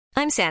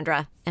I'm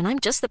Sandra, and I'm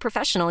just the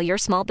professional your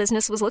small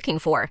business was looking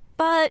for.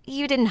 But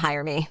you didn't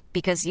hire me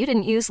because you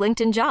didn't use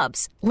LinkedIn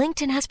Jobs.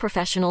 LinkedIn has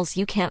professionals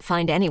you can't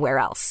find anywhere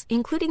else,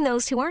 including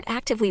those who aren't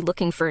actively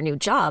looking for a new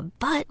job,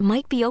 but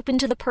might be open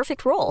to the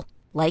perfect role,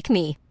 like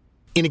me.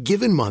 In a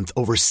given month,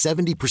 over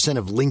 70%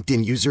 of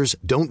LinkedIn users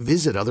don't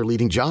visit other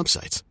leading job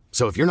sites.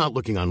 So if you're not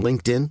looking on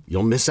LinkedIn,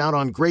 you'll miss out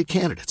on great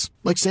candidates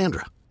like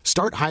Sandra.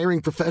 Start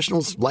hiring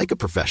professionals like a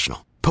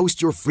professional.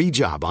 Post your free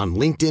job on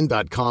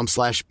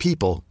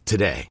linkedin.com/people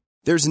today.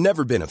 There's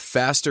never been a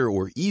faster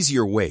or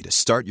easier way to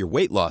start your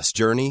weight loss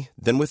journey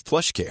than with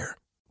PlushCare.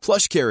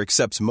 PlushCare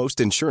accepts most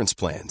insurance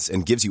plans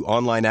and gives you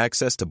online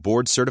access to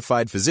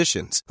board-certified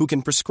physicians who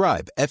can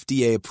prescribe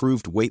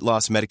FDA-approved weight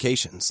loss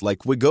medications like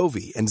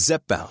Wegovy and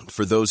Zepbound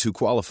for those who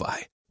qualify.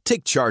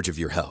 Take charge of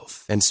your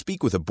health and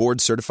speak with a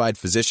board-certified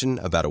physician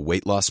about a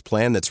weight loss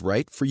plan that's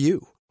right for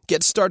you.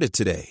 Get started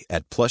today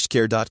at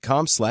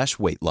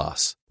plushcare.com/weight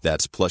loss.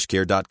 That's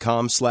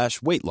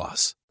plushcare.com/weight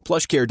loss.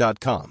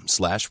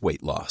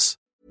 plushcare.com/weight loss.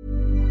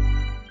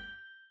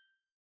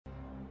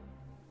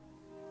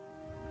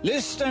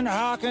 List and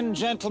hearken,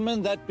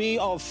 gentlemen, that be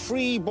of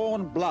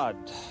free-born blood.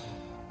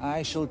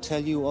 I shall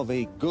tell you of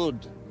a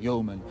good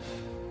yeoman.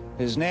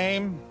 His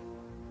name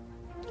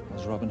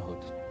was Robin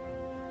Hood.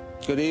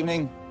 Good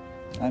evening,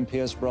 I'm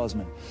Pierce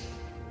Brosnan.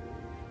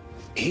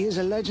 He is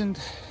a legend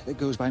that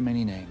goes by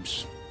many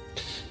names.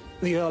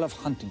 The Earl of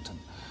Huntington,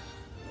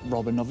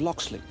 Robin of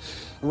Locksley,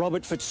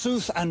 Robert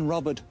Fitzooth, and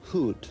Robert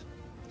Hood.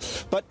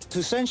 But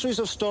to centuries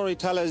of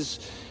storytellers,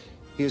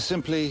 he is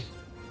simply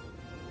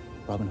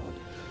Robin Hood.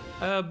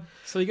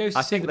 So he goes.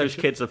 I think those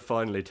kids have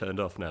finally turned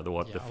off now.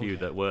 The few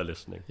that were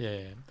listening.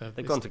 Yeah.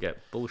 They've gone to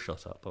get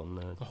bullshot up on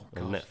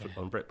Netflix,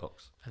 on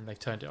BritBox, and they've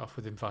turned it off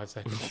within 5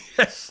 seconds.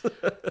 Yes,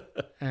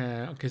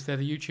 because they're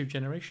the YouTube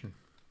generation.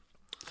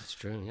 That's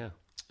true. Yeah.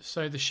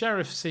 So the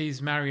sheriff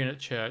sees Marion at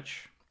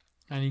church,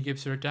 and he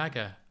gives her a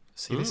dagger.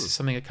 See, this is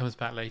something that comes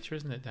back later,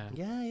 isn't it, Dan?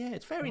 Yeah.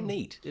 It's very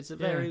neat. It's a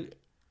very,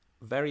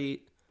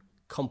 very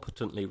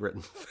competently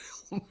written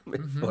film.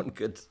 If one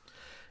could,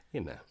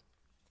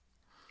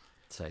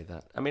 say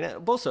that. I mean,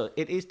 also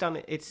it is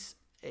done. It's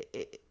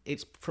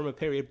from a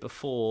period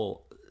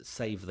before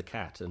Save the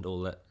Cat and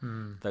all that.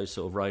 Those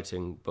sort of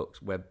writing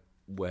books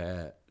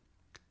where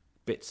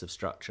bits of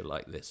structure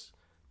like this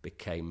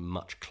became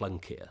much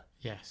clunkier.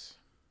 Yes,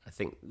 I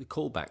think the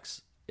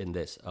callbacks in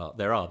this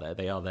they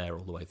are there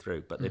all the way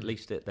through. But at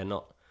least they're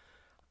not.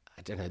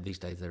 I don't know. These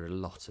days there are a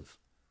lot of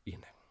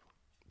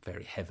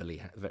very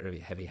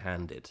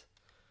heavy-handed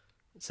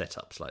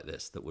setups like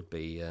this that would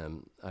be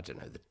I don't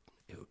know.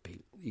 It would be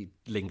you'd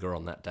linger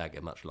on that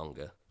dagger much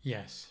longer.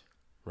 Yes.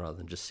 Rather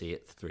than just see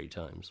it 3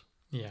 times.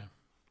 Yeah.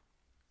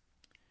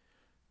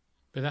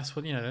 But that's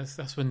what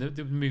that's when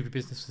the movie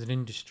business was an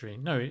industry.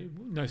 No,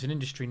 it's an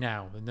industry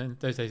now. And then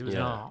those days it was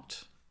an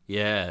art.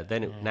 Yeah.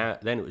 Then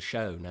it was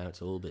show. Now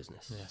it's all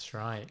business. That's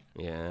right.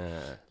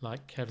 Yeah.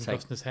 Like Kevin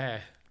Costner's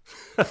hair.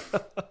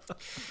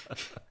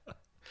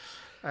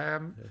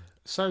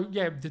 So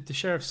the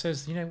sheriff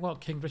says, you know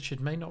what, King Richard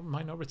might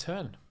not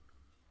return.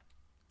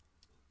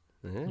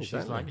 Yeah,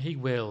 she's like, he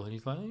will, and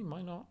he's like, he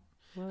might not.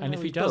 Well, and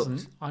if he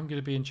doesn't, I'm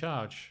going to be in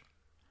charge.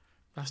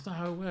 That's not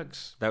how it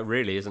works. That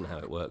really isn't how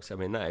it works. I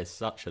mean, that is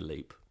such a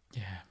leap.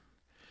 Yeah.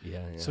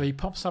 So he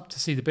pops up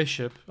to see the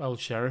bishop, old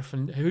sheriff,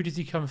 and who does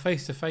he come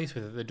face to face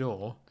with at the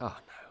door? Oh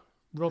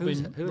no,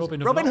 Robin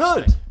Robin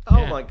Hood.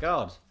 Oh my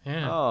God.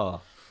 Yeah.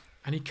 Oh.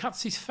 And he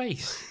cuts his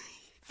face.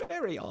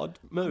 Very odd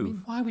move. I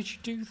mean, why would you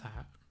do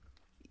that?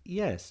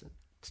 Yes.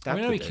 I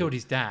know he killed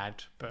his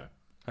dad, but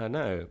I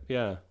know.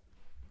 Yeah.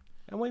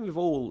 And when we've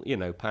all,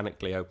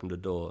 panically opened a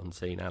door and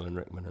seen Alan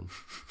Rickman and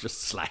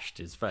just slashed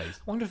his face.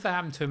 I wonder if that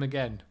happened to him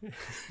again.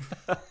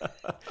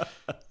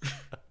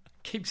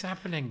 Keeps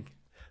happening.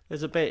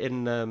 There's a bit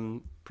in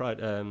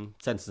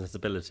Sense and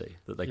Sensibility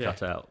that they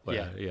cut out.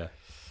 Where,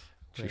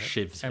 she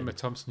shivs Emma him.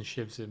 Thompson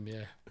shivs him,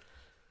 yeah.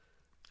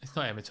 It's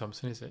not Emma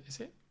Thompson, is it?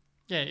 Is it?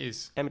 Yeah, it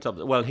is. Emma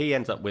Thompson. Well, he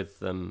ends up with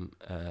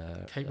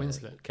Kate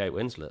Winslet. Kate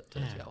Winslet.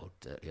 Yeah.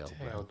 Dirty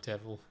old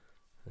devil.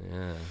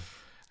 Yeah.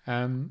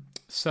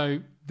 So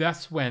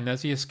that's when,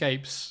 as he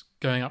escapes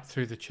going up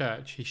through the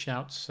church, he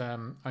shouts,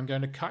 I'm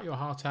going to cut your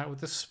heart out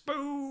with a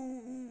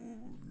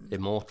spoon.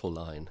 Immortal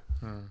line.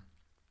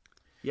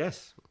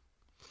 Yes.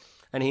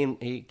 And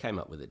he came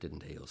up with it,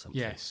 didn't he, or something?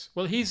 Yes.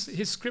 Well,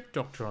 his script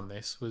doctor on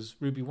this was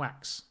Ruby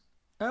Wax.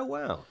 Oh,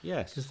 wow.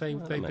 Yes. Because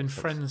they've been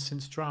friends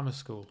since drama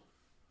school.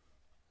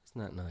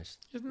 Isn't that nice?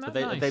 Isn't that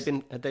nice?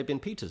 Had they been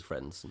Peter's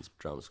friends since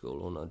drama school,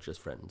 or not just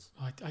friends?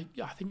 I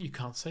think you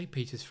can't say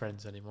Peter's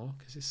friends anymore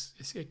because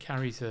it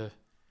carries a.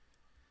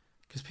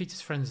 Because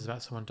Peter's friends is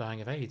about someone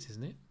dying of AIDS,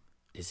 isn't it?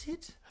 Is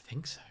it? I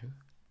think so.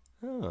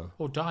 Oh.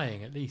 Or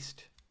dying at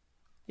least.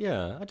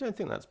 Yeah, I don't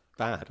think that's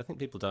bad. I think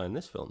people die in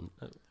this film.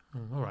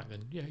 All right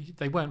then. Yeah,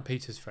 they weren't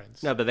Peter's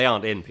friends. No, but they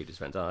aren't in Peter's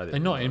friends, are they? They're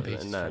not in Peter's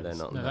friends. No, they're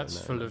not. No, that's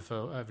full of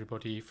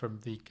everybody from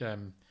the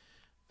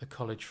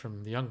college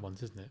from the young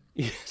ones, isn't it?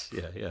 Yes,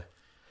 yeah. They're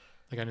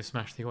going to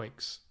smash the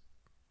Oiks.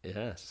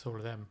 Yes. It's all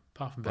of them,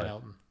 apart from Ben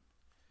Elton.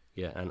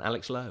 Yeah, and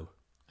Alex Lowe.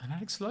 And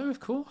Alex Lowe, of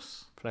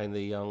course. Playing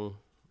the young,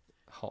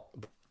 hot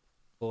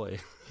boy.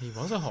 He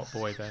was a hot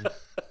boy then.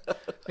 I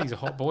think he's a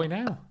hot boy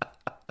now.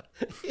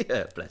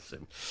 Yeah, bless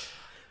him.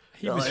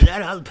 He was...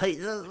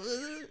 Peter.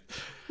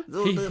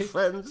 All the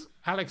friends.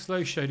 Alex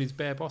Lowe showed his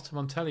bare bottom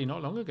on telly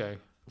not long ago.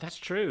 That's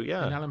true,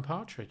 yeah. In Alan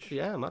Partridge.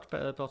 Yeah, much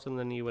better bottom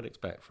than you would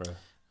expect for a...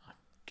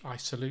 I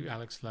salute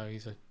Alex Lowe.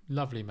 He's a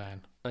lovely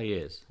man. Oh, he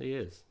is.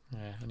 Yeah,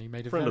 and he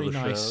made a Friend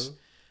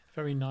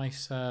very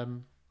nice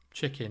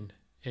chicken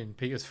in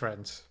Peter's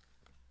Friends.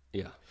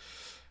 Yeah.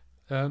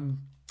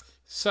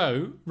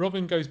 So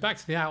Robin goes back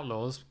to the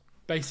outlaws,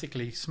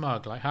 basically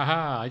smug, like,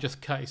 haha, I just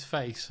cut his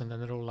face. And then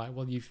they're all like,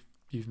 well, you've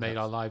made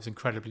our lives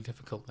incredibly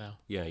difficult now.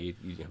 Yeah, you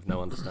have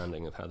no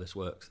understanding of how this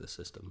works, this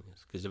system,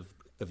 because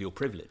of your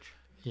privilege.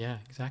 Yeah,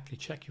 exactly.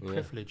 Check your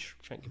privilege.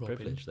 Check your Robin.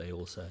 privilege, they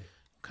all say.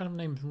 What kind of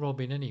name's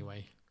Robin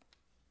anyway?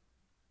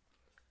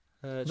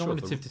 Short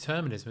Nominative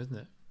determinism, isn't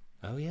it?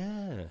 Oh,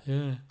 yeah.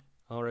 Yeah.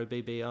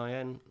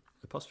 ROBBIN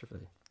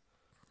apostrophe.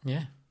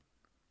 Yeah.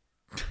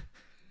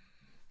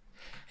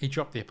 He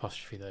dropped the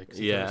apostrophe though.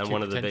 Yeah, and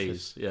one of the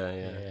B's.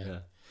 Yeah.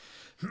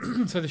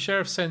 So the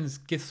sheriff sends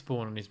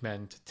Gisborne and his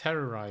men to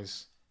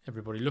terrorise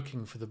everybody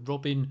looking for the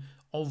Robin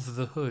of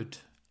the Hood.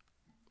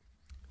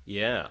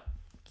 Yeah.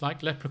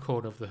 Like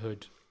Leprechaun of the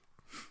Hood.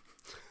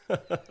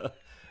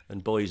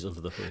 And Boys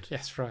of the Hood.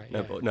 Yes, right.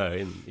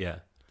 Yeah.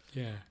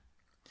 Yeah.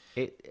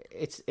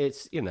 It's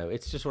you know,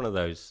 it's just one of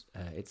those.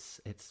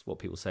 It's what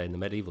people say in the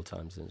medieval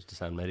times, and it's to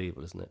sound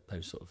medieval, isn't it?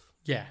 Those sort of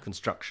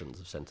constructions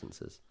of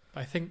sentences.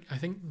 I think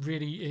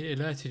really it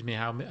alerted me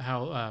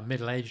how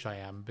middle aged I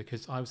am,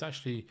 because I was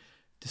actually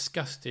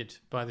disgusted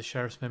by the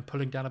sheriff's men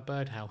pulling down a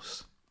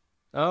birdhouse.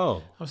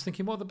 Oh, I was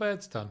thinking, what have the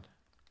birds done?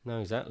 No,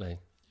 exactly.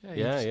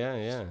 Yeah.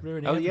 Oh,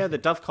 everything. yeah, the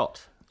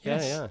dovecot.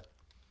 Yes. Yeah.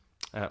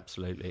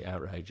 Absolutely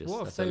outrageous. What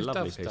have That's those a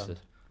lovely doves piece done? of.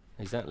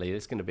 Exactly,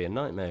 it's going to be a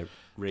nightmare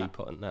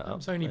re-putting that It up.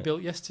 was only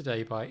built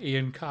yesterday by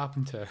Ian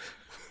Carpenter.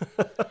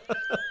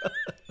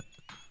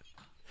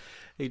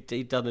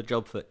 He'd done a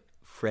job for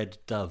Fred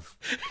Dovekeeper.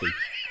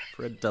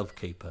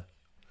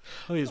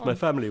 Oh, yes, my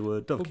family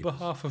were dovekeepers. On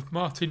behalf of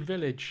Martin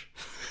Village.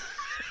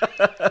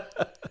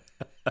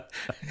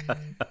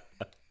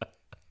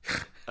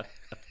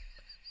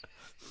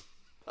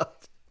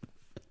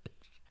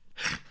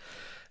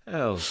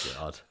 Oh,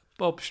 God.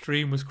 Bob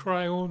Stream was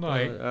crying all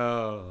night.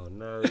 Oh,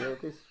 no.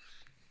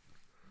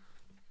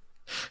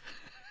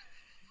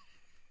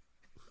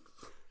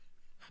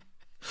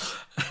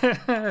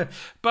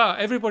 But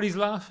everybody's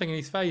laughing in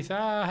his face.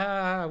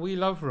 We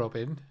love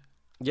Robin.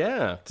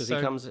 Yeah, because So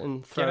he comes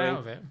in Get out throwing.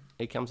 of it.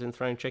 He comes in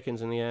throwing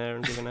chickens in the air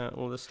and giving out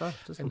all this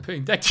stuff, doesn't And he?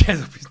 putting deck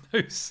chairs up his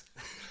nose.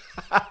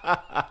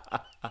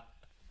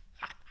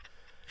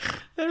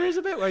 There is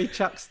a bit where he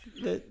chucks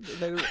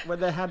when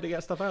they're handing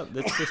out stuff out.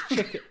 There's this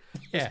chicken.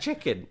 Yeah. This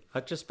chicken.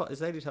 I just spotted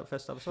his lady type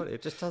first time I saw it.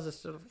 It just does a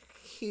sort of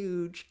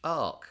huge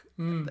arc.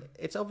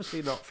 It's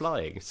obviously not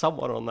flying.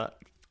 Someone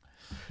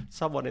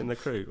in the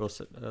crew or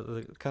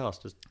the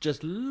cast has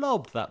just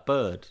lobbed that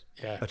bird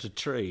at a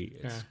tree.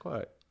 It's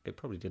quite. It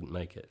probably didn't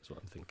make it. Is what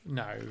I'm thinking.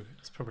 No,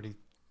 it's probably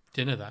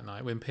dinner that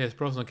night when Pierce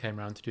Brosnan came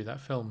round to do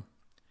that film.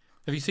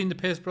 Have you seen the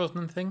Pierce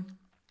Brosnan thing?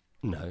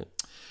 No.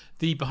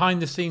 The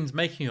behind-the-scenes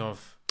making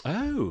of.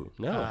 Oh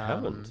no, I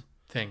haven't.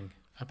 Thing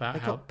about They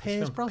how got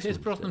Pierce Brosnan Pierce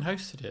to Brosnan do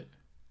hosted it.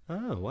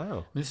 Oh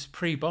wow. This is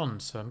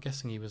pre-Bond, so I'm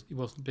guessing he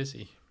wasn't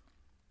busy.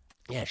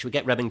 Yeah, should we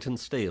get Remington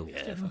Steele?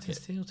 Yeah, Remington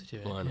Steele to do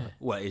it. Why yeah. not?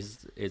 Well,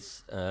 is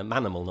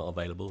Manimal not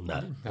available?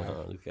 No. No.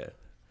 Oh, okay.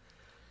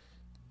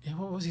 Yeah,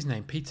 what was his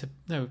name?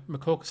 Simon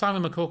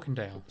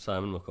McCorkindale.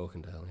 Simon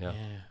McCorkindale. Yeah.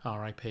 Yeah,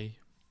 R.I.P.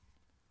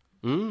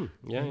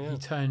 Yeah. He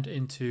turned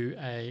into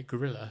a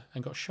gorilla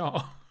and got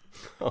shot.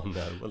 Oh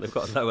no! Well, they've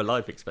got a lower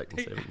life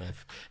expectancy, haven't they?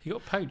 He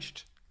got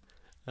poached.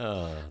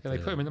 Oh. Yeah, they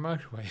put him in the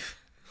microwave.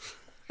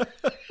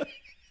 That's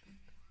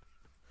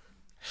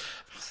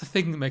the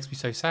thing that makes me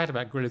so sad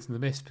about Gorillas in the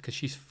Mist, because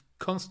she's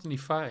constantly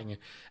fighting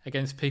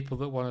against people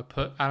that want to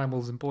put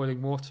animals in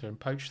boiling water and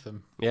poach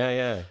them.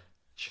 Yeah.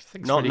 She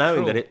thinks Not really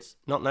knowing cruel.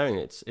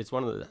 it's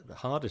one of the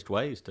hardest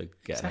ways to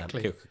get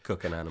Exactly.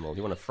 cook an animal.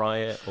 You want to fry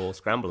it or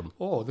scramble them.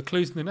 Or the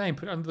clues in the name,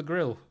 put it under the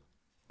grill.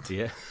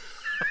 Yeah.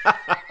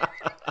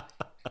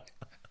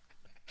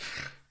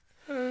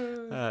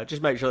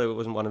 Just make sure it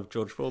wasn't one of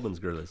George Foreman's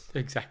gorillas.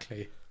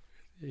 Exactly.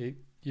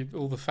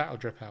 All the fat will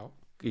drip out.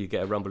 You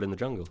get a rumble in the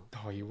jungle.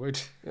 Oh, you would.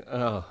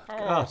 Oh,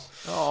 God.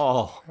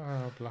 Oh.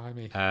 Oh,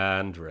 blimey.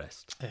 And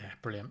rest. Yeah,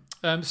 brilliant.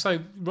 So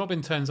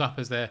Robin turns up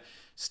as they're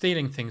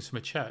stealing things from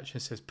a church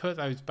and says, put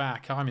those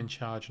back. I'm in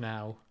charge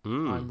now.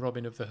 I'm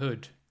Robin of the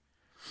Hood.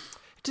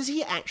 Does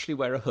he actually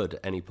wear a hood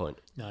at any point?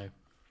 No.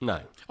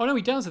 No. Oh, no,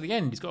 he does at the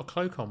end. He's got a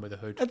cloak on with a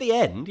hood. At the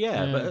end,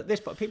 yeah. But at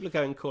this point, people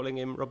are calling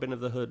him Robin of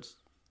the Hood.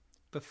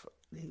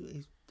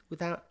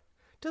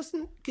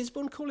 Doesn't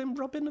Gisborne call him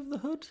Robin of the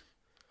Hood?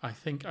 I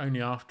think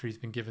only after he's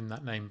been given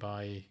that name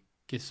by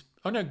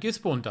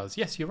Gisborne does.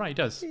 Yes, you're right, he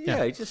does.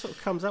 Yeah, he just sort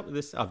of comes up with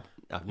this. I've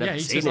never he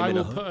seen says, him I in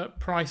a will hood. put a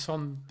price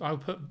on, I will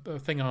put a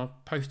thing on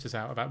posters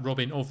out about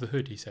Robin of the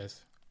Hood, he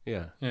says.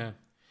 Yeah. Yeah.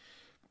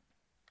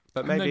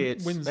 But And maybe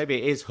then maybe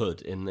it is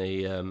hood in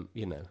the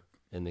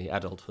in the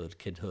adulthood,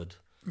 kidhood,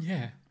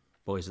 Yeah,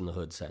 boys in the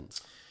hood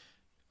sense.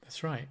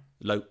 that's right.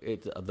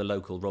 The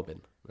local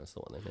Robin. That's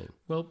the one they mean.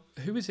 Well,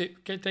 who is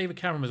it? David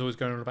Cameron was always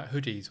going on about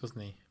hoodies,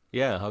 wasn't he?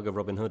 Yeah, Hugger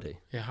Robin Hoodie.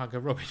 Yeah, Hugger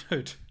Robin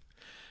Hood.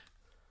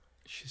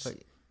 But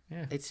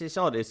Yeah. It's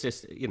odd. It's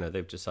just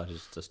they've decided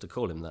just to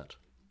call him that.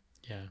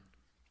 Yeah.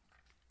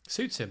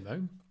 Suits him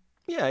though.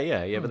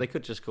 Yeah. But they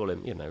could just call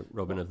him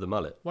Robin of the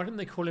Mullet. Why didn't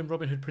they call him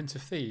Robin Hood, Prince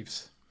of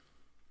Thieves?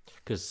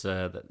 Because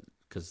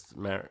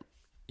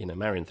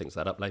Marion thinks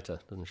that up later,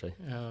 doesn't she?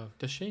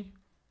 Does she?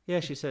 Yeah,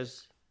 she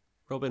says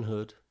Robin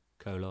Hood,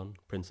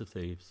 Prince of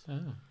Thieves.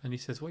 Oh, and he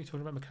says, "What are you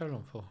talking about my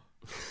colon for?"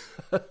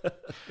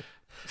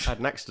 Had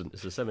an accident.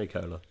 It's a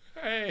semicolon.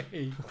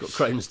 Hey. Got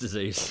Crohn's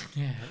disease.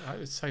 Yeah,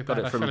 it's so bad. Got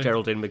it from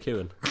Geraldine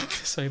McEwen.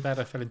 So bad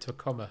I fell into a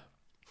comma.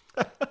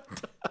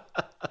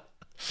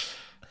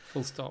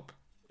 Full stop.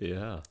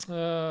 Yeah.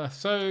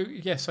 So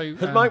Has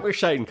Mike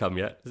McShane come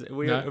yet? Have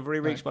we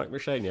reached no. Mike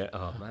McShane yet?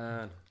 Oh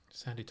man.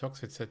 Sandy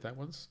Toxford said that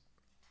once.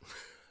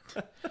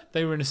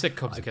 They were in a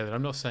sitcom together.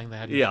 I'm not saying they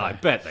had. Yeah, I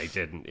bet they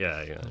didn't.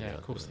 Yeah.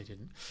 Of course they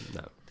didn't.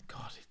 No.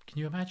 God, can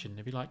you imagine?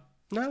 They'd be like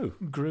No.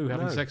 Gru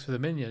having sex with a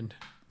minion.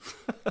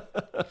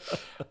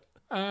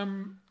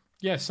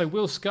 So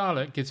Will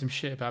Scarlet gives him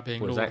shit about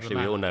being Lord of the actually,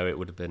 Manor. we all know it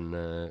would have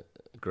been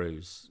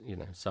Gru's,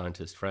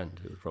 scientist friend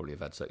who would probably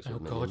have had sex with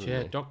him. Oh God,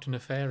 yeah, Dr.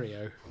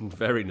 Nefario.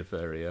 Very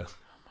Nefario. Oh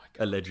my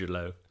God.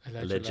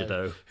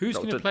 Allegedlo. Who's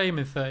going to play him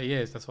in 30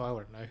 years? That's what I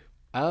want to know.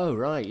 Oh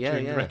right, yeah,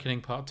 During The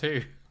Reckoning Part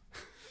 2.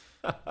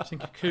 I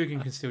think Coogan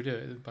can still do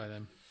it by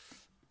then.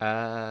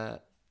 No,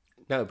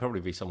 it'd probably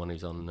be someone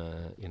who's on,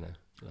 A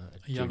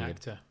young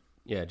actor.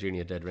 Yeah,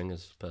 junior Dead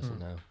Ringers person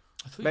now.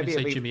 I thought you were going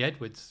to say Jimmy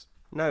Edwards.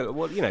 No,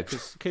 well,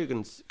 because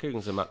Coogan's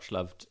a much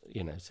loved,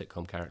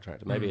 sitcom character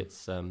actor. Maybe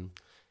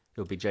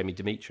it'll be Jamie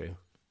Demetriou.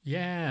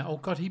 Yeah. Oh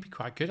God, he'd be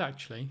quite good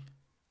actually.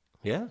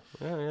 Yeah.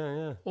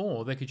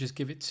 Or they could just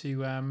give it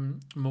to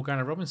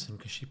Morgana Robinson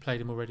because she played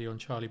him already on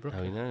Charlie Brooker.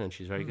 Oh, and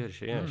she's very good.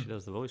 She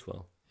does the voice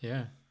well.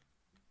 Yeah.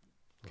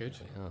 Good.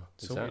 Yeah,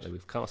 exactly.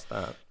 We've cast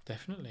that.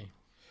 Definitely.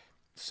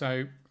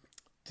 So,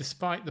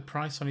 despite the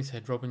price on his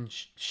head, Robin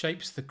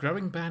shapes the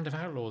growing band of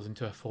outlaws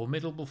into a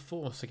formidable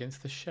force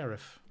against the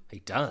sheriff. He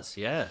does,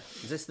 yeah.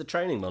 Is this the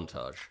training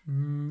montage?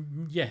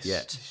 Yes.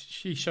 Yet.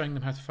 She's showing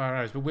them how to fire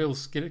arrows, but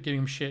Will's giving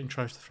him shit and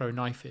tries to throw a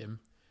knife at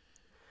him.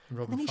 And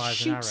Robin and he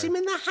fires an arrow. shoots him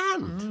in the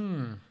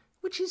hand,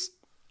 which is,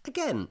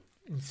 again,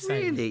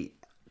 insane. Really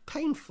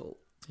painful.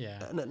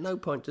 Yeah. And at no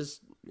point does,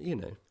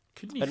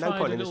 Couldn't he at no find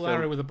point a in this little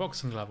arrow film, with a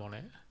boxing glove on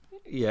it?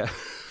 Yeah.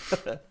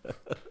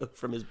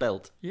 From his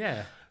belt.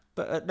 Yeah.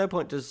 But at no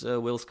point does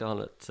Will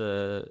Scarlet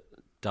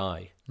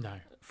die. No.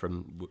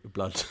 From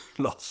blood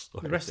loss.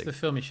 The rest of the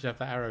film, he should have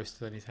that arrow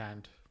still in his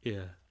hand.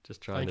 Yeah,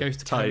 just trying to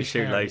tie his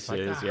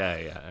shoelaces.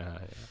 Like,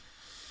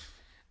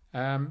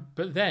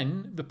 but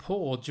then the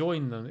poor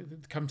join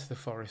them, come to the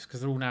forest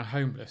because they're all now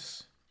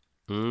homeless.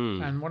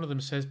 And one of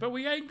them says, "But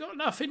we ain't got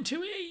nothing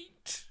to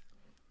eat."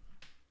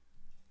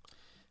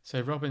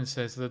 So Robin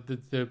says that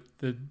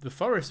the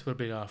forest will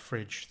be our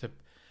fridge.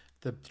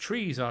 The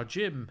trees are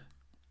Jim.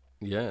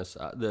 Yes,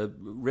 the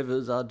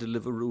rivers are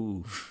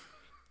Deliveroo.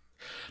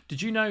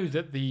 Did you know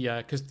that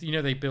because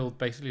they build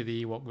basically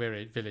the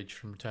Ewok village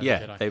from Return of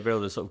the Jedi? They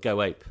build a sort of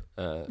Go Ape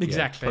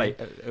exactly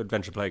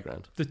adventure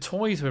playground. The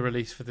toys were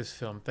released for this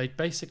film.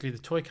 The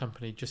toy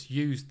company just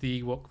used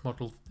the Ewok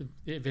model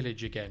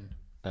village again.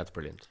 That's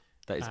brilliant.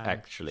 That is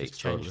actually just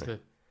changed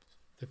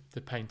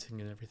the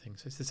painting and everything,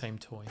 so it's the same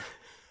toy.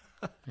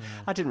 Yeah.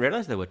 I didn't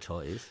realise there were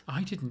toys.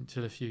 I didn't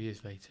till a few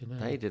years later. No,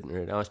 they didn't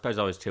really. I suppose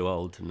I was too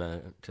old to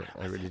know.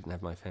 I really didn't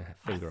have my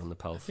finger on the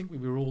pulse. I think we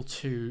were all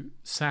too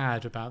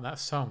sad about that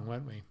song,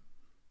 weren't we?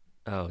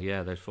 Oh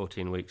yeah, those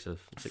 16 weeks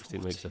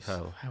of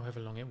hell. However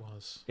long it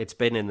was. It's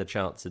been in the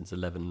charts since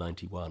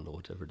 1191 or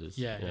whatever it is.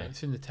 Yeah,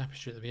 it's in the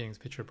tapestry at the beginning. It's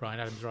a picture of Bryan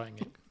Adams writing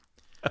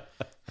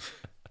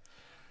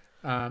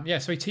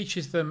it. So he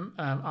teaches them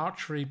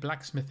archery,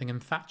 blacksmithing,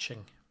 and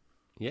thatching.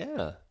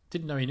 Yeah.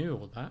 Didn't know he knew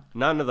all that.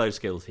 None of those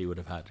skills he would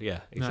have had.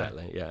 Yeah,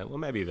 exactly. No. Yeah, well,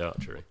 maybe the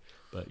archery.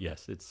 But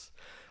yes,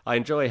 I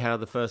enjoy how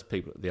the first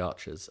people, the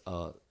archers,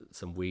 are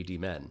some weedy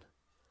men.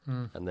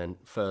 And then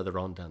further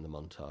on down the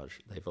montage,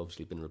 they've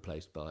obviously been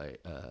replaced by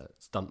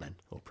stuntmen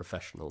or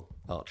professional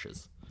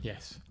archers.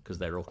 Yes. Because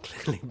they're all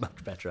clearly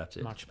much better at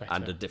it. Much better.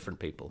 And are different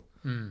people.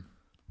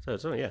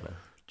 So yeah. No.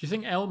 Do you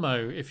think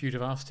Elmo, if you'd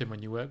have asked him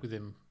when you worked with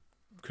him,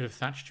 could have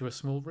thatched you a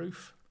small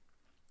roof?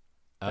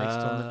 Based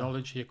on the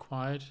knowledge he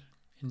acquired?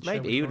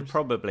 Maybe he would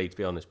probably, to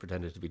be honest,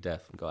 pretended to be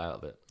deaf and got out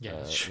of it.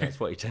 Yeah, that's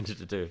what he tended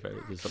to do. If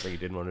it was something he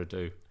didn't want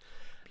to do.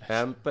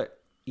 But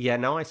yeah,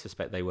 no, I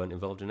suspect they weren't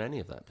involved in any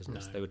of that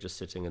business. No. They were just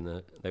sitting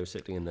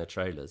in their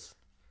trailers.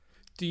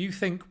 Do you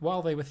think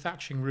while they were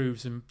thatching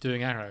roofs and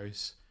doing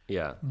arrows,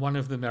 one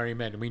of the merry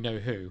men, and we know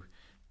who,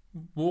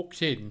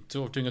 walked in,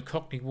 sort of doing a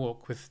Cockney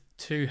walk with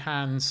two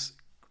hands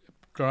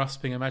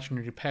grasping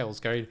imaginary pails,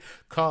 going,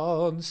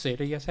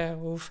 "Consider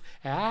yourself,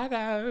 I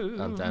know."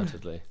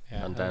 Undoubtedly,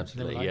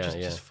 like,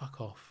 just fuck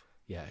off.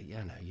 Yeah,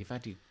 no, you've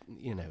had it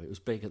was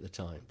big at the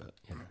time, but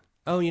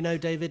Oh, you know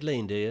David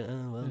Lean, do you?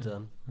 Oh, well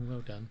done.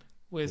 Well done.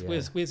 Where's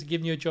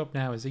giving you a job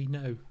now? Is he?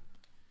 No.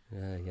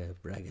 Yeah,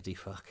 braggedy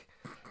fuck.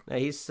 No,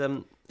 he's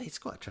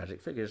quite a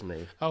tragic figure, isn't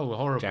he? Oh,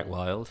 horrible. Jack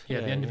Wilde. Yeah,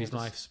 the end of his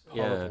life's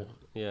horrible.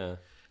 Yeah.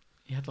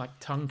 He had like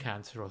tongue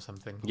cancer or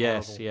something.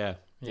 Yes, horrible.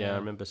 yeah. I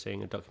remember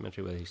seeing a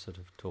documentary where he's sort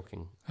of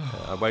talking.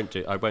 I won't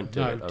do it.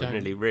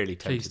 I'm really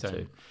tempted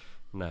to.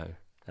 No.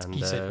 And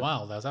he said,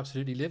 "Wow, that was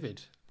absolutely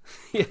livid."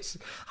 Yes,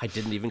 I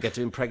didn't even get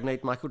to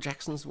impregnate Michael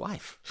Jackson's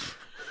wife,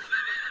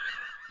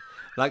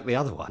 like the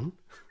other one.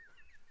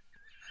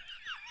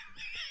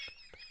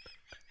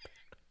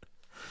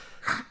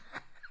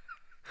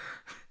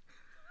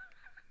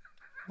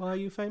 Why are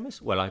you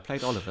famous? Well, I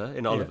played Oliver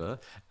in Oliver,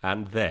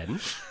 and then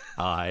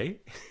I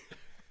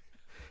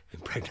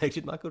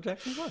impregnated Michael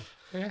Jackson's wife.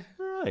 Yeah.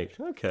 Right,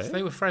 okay. So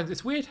they were friends.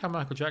 It's weird how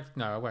Michael Jackson...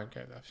 No, I won't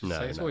go there.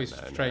 It's always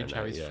strange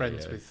how he's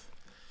friends with...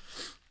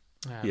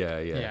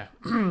 Yeah.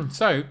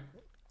 So,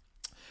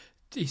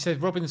 he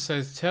said, Robin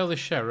says, tell the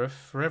sheriff,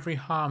 for every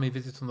harm he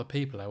visits on the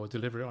people, I will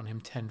deliver it on him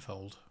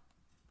tenfold.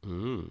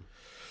 Mm.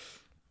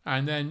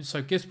 And then,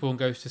 so Gisborne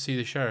goes to see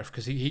the sheriff,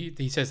 because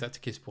he says that to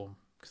Gisborne,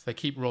 because they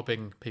keep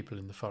robbing people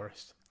in the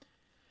forest.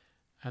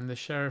 And the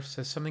sheriff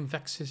says, something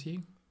vexes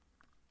you?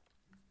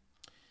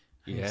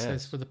 And he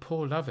says, well, the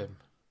poor love him.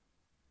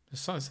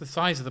 It's the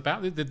size of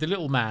the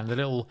little man, the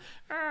little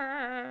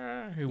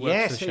who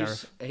works for the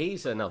sheriff.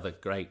 He's another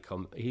great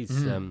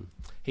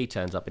he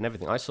turns up in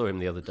everything. I saw him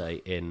the other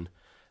day in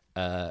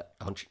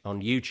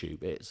on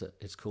YouTube.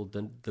 It's called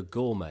the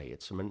Gourmet.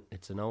 It's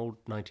an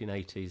old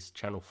 1980s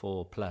Channel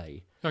 4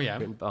 play. Oh yeah,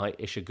 written by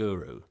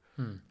Ishiguro,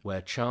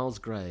 where Charles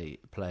Gray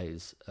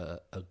plays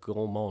a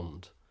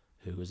gourmand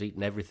who has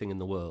eaten everything in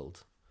the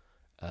world,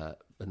 and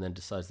then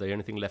decides the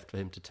only thing left for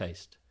him to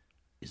taste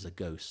is a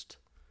ghost.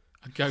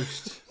 A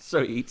ghost.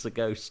 So he eats a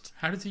ghost.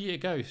 How does he eat a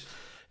ghost?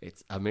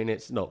 It's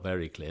not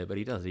very clear, but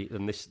he does eat.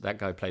 And that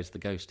guy plays the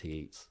ghost he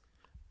eats.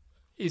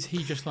 Is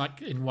he just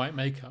like in white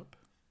makeup?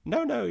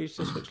 No, he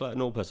just looks like a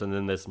normal person. And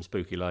then there's some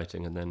spooky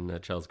lighting, and then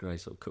Charles Gray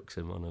sort of cooks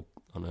him in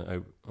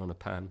a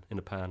pan.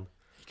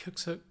 He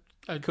cooks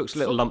cooks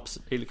little lumps.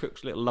 He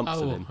cooks little lumps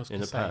of him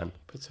in a pan.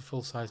 Puts a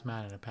full-size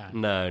man in a pan.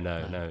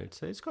 No.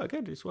 It's quite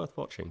good. It's worth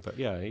watching. But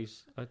yeah, you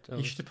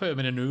should have put him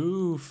in an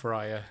ooh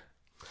fryer.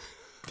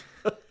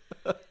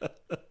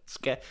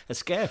 A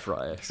scare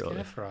fryer, surely.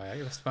 Scare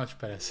fryer, that's much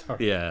better,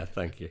 sorry. Yeah,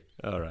 thank you.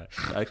 All right.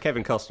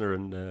 Kevin Costner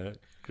and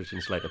Christian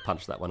Slater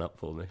punched that one up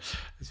for me.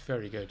 It's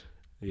very good.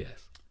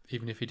 Yes.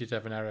 Even if he did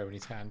have an arrow in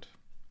his hand.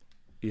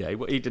 Yeah,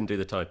 he didn't do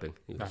the typing.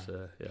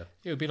 It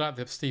would be like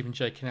the Stephen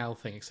J. Cannell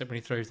thing, except when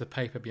he throws the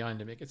paper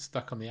behind him, it gets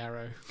stuck on the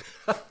arrow.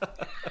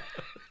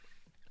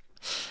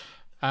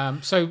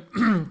 So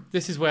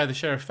this is where the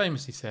sheriff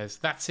famously says,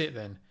 that's it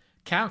then.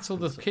 Cancel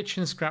the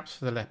kitchen scraps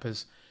for the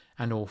lepers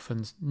and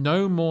orphans,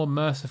 no more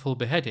merciful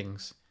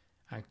beheadings,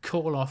 and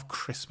call off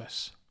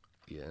Christmas.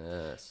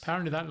 Yes.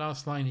 Apparently that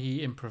last line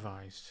he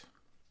improvised.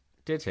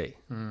 Did he?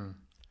 Mm.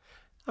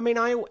 I mean,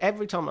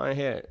 every time I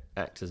hear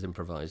actors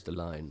improvised a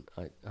line,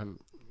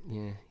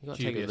 you got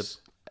to take it with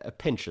a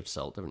pinch of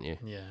salt, haven't you?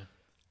 Yeah.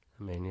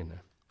 I mean,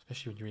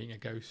 especially when you're eating a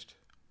ghost.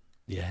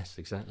 Yes,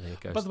 exactly, a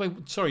ghost. By the way,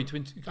 sorry,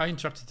 I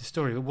interrupted the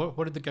story, but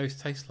what did the ghost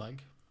taste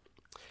like?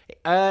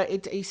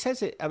 He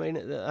says it. I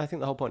mean, I think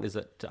the whole point is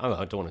that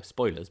I don't want to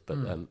spoilers, but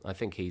I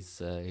think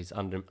he's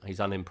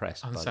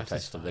unimpressed by the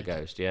taste of the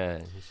ghost. Yeah.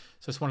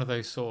 So it's one of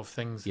those sort of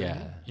things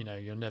that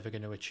you're never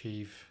going to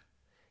achieve.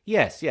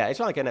 Yes, yeah.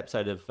 It's like an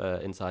episode of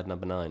Inside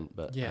Number 9,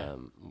 but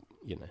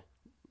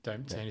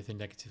don't say anything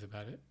negative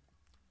about it.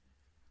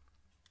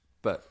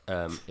 But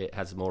it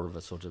has more of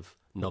a sort of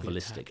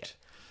novelistic.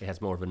 It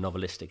has more of a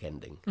novelistic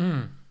ending.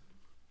 Mm.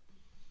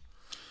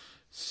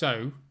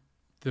 So,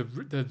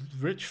 the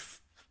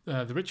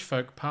rich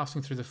folk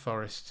passing through the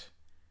forest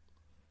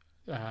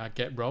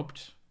get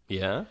robbed.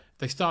 Yeah.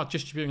 They start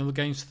distributing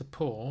against the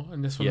poor,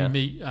 and this one we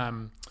meet.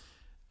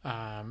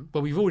 Well,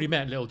 we've already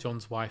met Little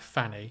John's wife,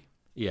 Fanny.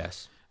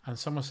 Yes. And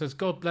someone says,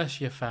 "God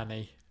bless you,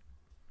 Fanny."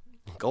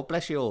 God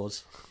bless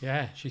yours.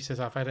 Yeah, she says,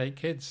 "I've had 8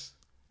 kids."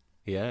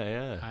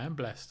 Yeah. I am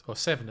blessed. Or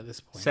 7 at this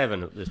point.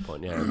 7 at this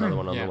point. Yeah, another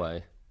one on the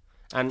way.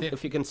 And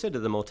if you consider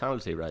the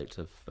mortality rate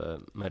of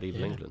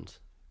medieval England,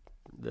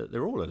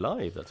 they're all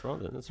alive. That's right.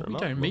 That's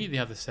remarkable. We don't meet the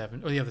other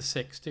 7 or the other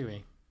 6, do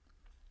we?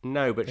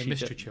 No, but they're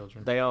mystery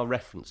children. They are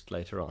referenced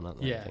later on,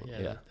 aren't they?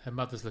 Yeah. Her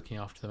mother's looking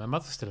after them. Her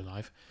mother's still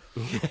alive.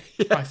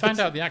 I found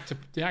out the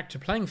actor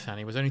playing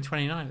Fanny was only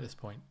 29 at this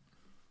point.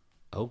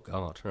 Oh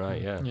God!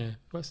 Right, yeah. Yeah,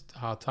 well, it's a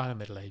hard time in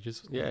Middle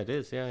Ages. Yeah, it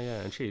is. Yeah,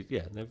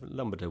 and they've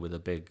lumbered her with a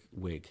big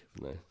wig,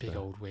 haven't they? Big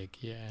old wig,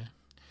 yeah.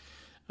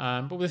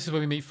 But this is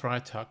where we meet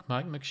Friar Tuck,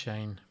 Mike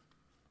McShane.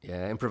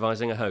 Yeah,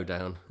 improvising a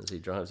hoedown as he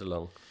drives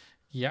along.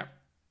 Yep.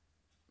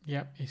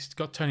 He's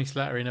got Tony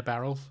Slater in a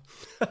barrel.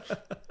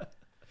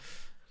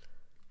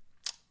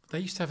 They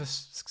used to have a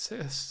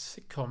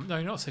sitcom.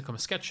 No, not a sitcom. A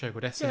sketch show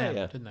called S&M,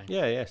 didn't they?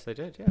 Yeah, yes, they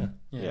did.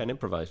 Yeah, an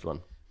improvised one.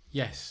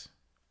 Yes.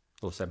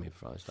 Or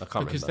semi-improvised. I can't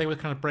remember. Because they were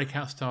kind of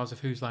breakout stars of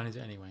Whose Line Is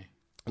It Anyway?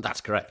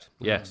 That's correct.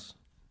 Yes.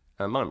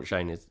 Mike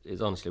McShane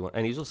is honestly one,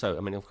 and he's also,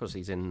 I mean, of course,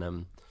 he's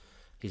in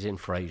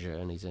Frasier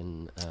and he's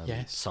in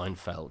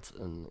Seinfeld,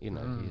 and you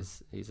know,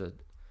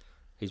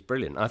 he's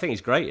brilliant. I think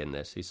he's great in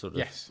this. He's sort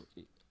of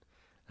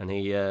and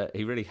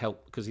he really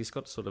helped because he's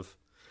got sort of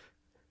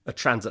a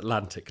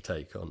transatlantic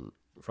take on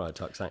Friar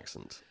Tuck's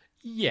accent.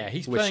 Yeah,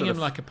 he's playing him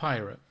like a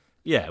pirate.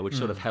 Yeah, which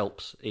sort of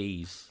helps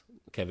ease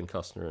Kevin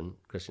Costner and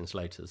Christian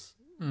Slater's.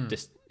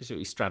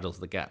 He straddles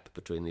the gap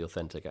between the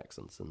authentic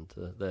accents and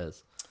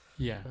theirs.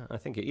 Yeah, I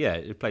think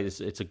it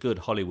plays. It's a good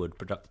Hollywood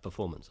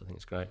performance. I think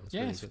it's great.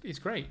 It's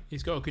great.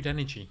 He's got a good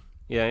energy.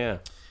 Yeah.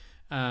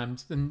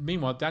 And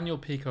meanwhile, Daniel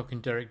Peacock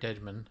and Derek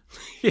Dedman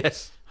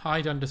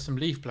hide under some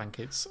leaf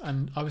blankets,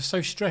 and I was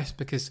so stressed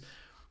because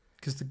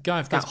the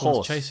guy of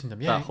was chasing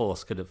them. Yeah, that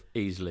horse could have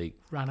easily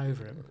ran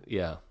over him.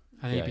 Yeah,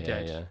 and he'd be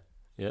dead.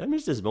 Yeah. I mean,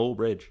 it's a small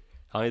bridge.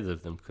 Either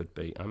of them could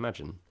be. I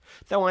imagine.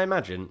 Though I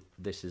imagine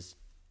this is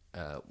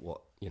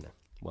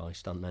why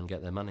stuntmen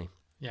get their money.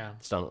 Yeah,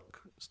 stunt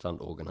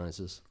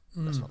organisers.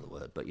 That's not the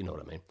word, but you know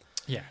what I mean.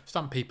 Yeah,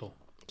 stunt people.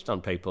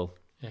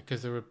 Yeah,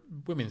 because there were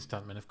women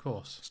stuntmen, of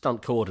course.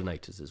 Stunt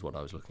coordinators is what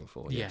I was looking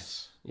for.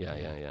 Yes. Yeah.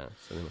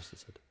 So they must have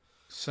said.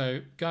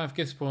 So Guy of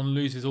Gisborne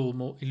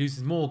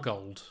loses more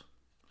gold,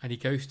 and he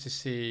goes to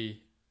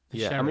see the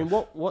sheriff. I mean,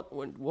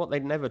 what they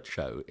never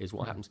show is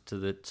what happens to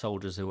the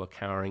soldiers who are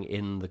cowering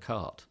in the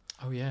cart.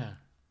 Oh yeah.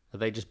 Are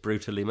they just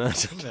brutally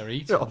murdered? They're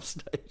eaten off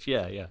stage.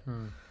 Yeah.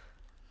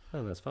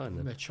 Oh, that's fine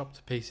then. They're chopped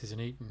to pieces and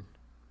eaten.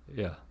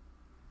 Yeah.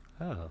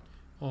 Oh.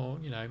 Or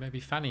maybe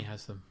Fanny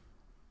has them.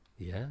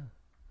 Yeah.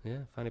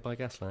 Fanny by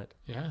gaslight.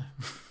 Yeah.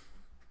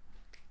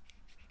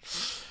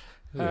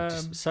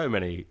 Just so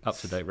many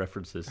up-to-date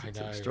references. It's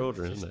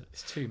extraordinary, isn't it?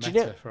 It's too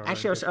meta for our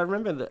actually, I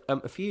remember that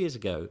a few years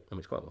ago,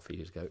 it's quite a few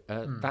years ago,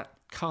 that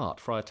cart,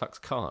 Friar Tuck's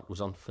cart,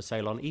 was for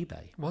sale on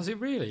eBay. Was it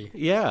really?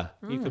 Yeah,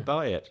 you could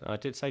buy it. I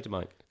did say to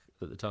Mike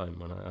at the time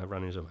when I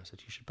ran into him, I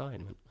said, you should buy it.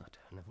 And he went,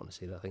 I never want to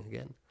see that thing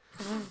again.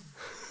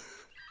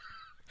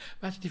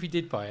 Imagine if he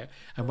did buy it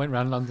and went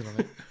around London on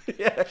it.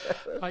 Yeah.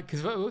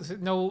 Because what was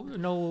it?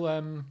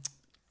 Noel,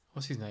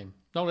 what's his name?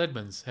 Noel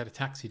Edmonds had a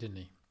taxi, didn't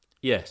he?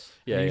 Yes.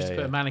 Yeah. And he used to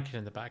put a mannequin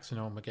in the back so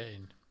no one would get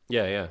in.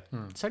 Yeah.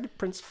 So did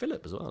Prince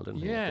Philip as well,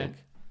 didn't he? I think?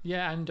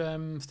 Yeah,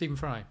 and Stephen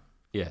Fry.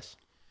 Yes.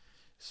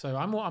 So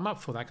I'm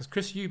up for that because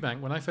Chris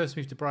Eubank, when I first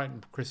moved to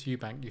Brighton, Chris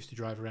Eubank used to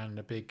drive around in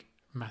a big,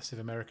 massive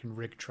American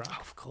rig truck. Oh,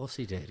 of course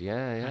he did. Yeah.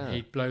 And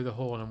he'd blow the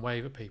horn and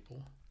wave at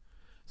people.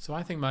 So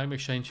I think Mike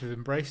McShane should have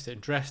embraced it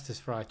and dressed as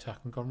Friar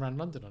Tuck and gone round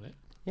London on it.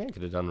 Yeah, he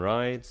could have done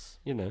rides,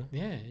 Yeah,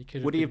 he could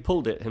have. Would he have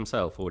pulled it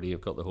himself, or would he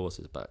have got the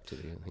horses back, do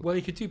you think? Well,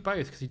 he could do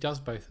both, because he does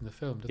both in the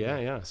film, doesn't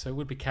he? Yeah. So it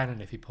would be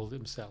canon if he pulled it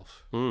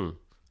himself. Mm.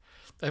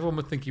 Everyone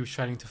would think he was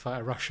training to fight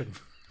a Russian.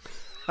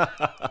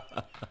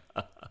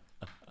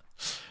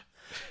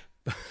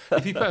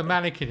 If you put a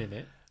mannequin in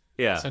it,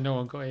 so no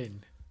one got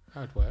in,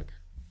 that would work.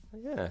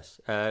 Yes,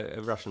 a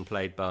Russian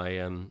played by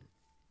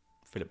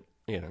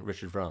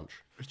Richard Franch.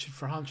 Richard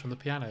Franch on the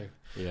piano.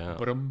 Yeah.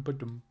 I'm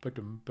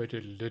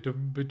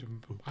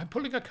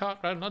pulling a cart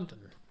around London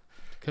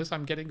because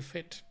I'm getting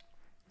fit.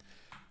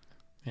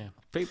 Yeah.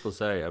 People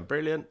say I'm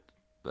brilliant,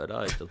 but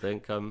I still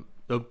think I'm.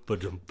 And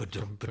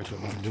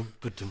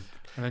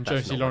then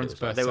Josie Lawrence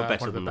bursts out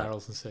one of the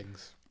barrels and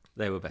sings.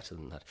 They were better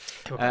than that.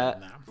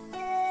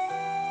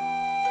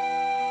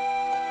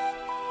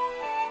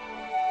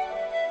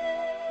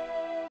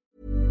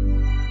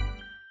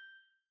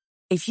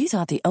 If you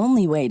thought the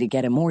only way to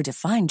get a more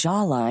defined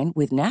jawline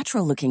with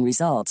natural-looking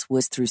results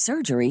was through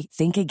surgery,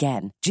 think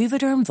again.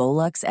 Juvederm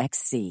Volux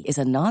XC is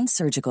a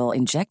non-surgical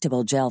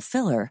injectable gel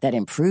filler that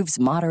improves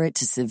moderate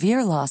to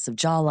severe loss of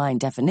jawline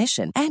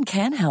definition and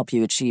can help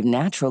you achieve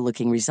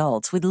natural-looking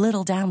results with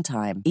little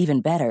downtime. Even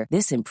better,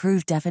 this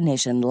improved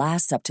definition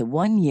lasts up to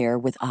 1 year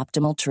with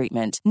optimal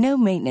treatment. No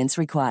maintenance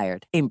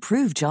required.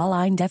 Improve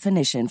jawline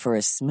definition for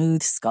a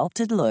smooth,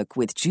 sculpted look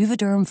with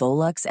Juvederm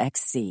Volux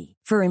XC.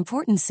 For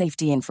important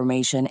safety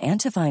information and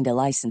to find a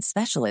licensed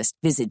specialist,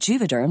 visit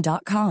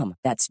Juvederm.com.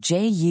 That's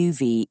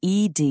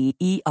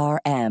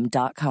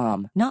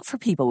JUVEDERM.com. Not for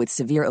people with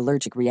severe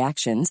allergic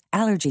reactions,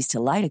 allergies to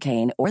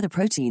lidocaine, or the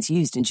proteins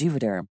used in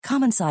Juvederm.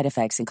 Common side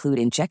effects include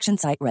injection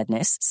site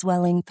redness,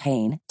 swelling,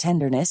 pain,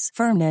 tenderness,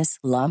 firmness,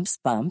 lumps,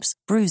 bumps,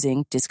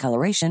 bruising,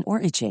 discoloration, or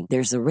itching.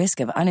 There's a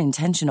risk of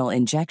unintentional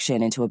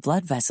injection into a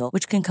blood vessel,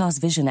 which can cause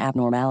vision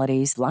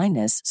abnormalities,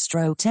 blindness,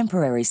 stroke,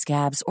 temporary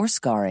scabs, or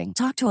scarring.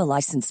 Talk to a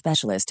licensed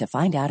specialist to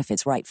find out if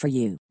it's right for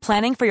you.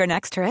 Planning for your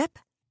next trip?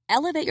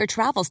 Elevate your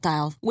travel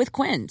style with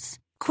Quince.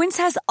 Quince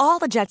has all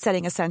the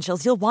jet-setting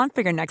essentials you'll want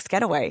for your next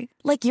getaway,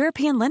 like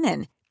European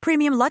linen,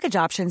 premium luggage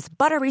options,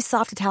 buttery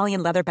soft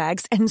Italian leather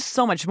bags, and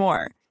so much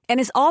more. And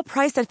is all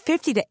priced at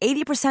 50 to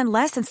 80%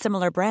 less than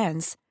similar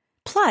brands.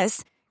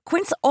 Plus,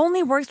 Quince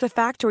only works with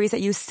factories that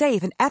use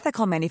safe and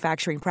ethical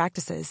manufacturing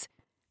practices.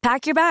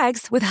 Pack your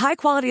bags with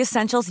high-quality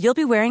essentials you'll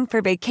be wearing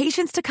for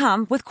vacations to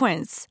come with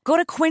Quince. Go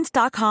to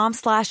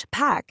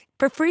quince.com/pack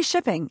for free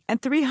shipping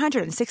and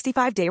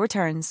 365-day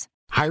returns.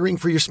 Hiring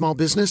for your small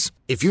business?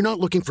 If you're not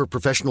looking for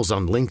professionals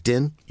on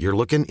LinkedIn, you're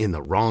looking in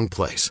the wrong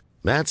place.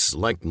 That's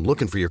like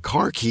looking for your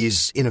car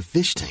keys in a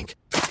fish tank.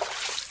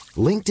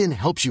 LinkedIn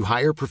helps you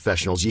hire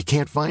professionals you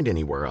can't find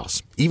anywhere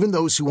else, even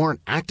those who aren't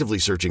actively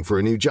searching for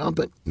a new job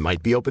but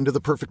might be open to the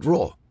perfect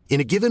role. In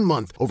a given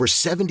month, over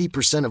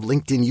 70% of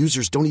LinkedIn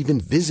users don't even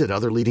visit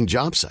other leading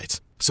job sites.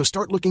 So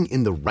start looking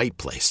in the right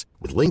place.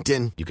 With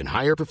LinkedIn, you can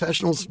hire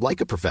professionals like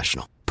a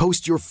professional.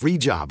 Post your free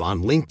job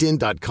on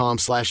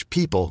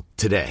linkedin.com/people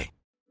today.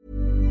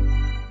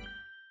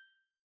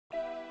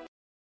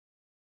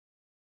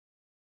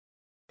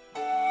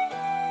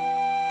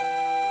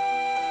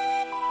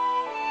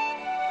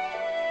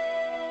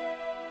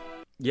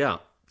 Yeah.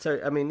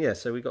 So, I mean, yeah,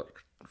 so we got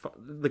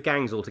the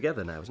gang's all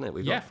together now, isn't it?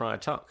 We've got Friar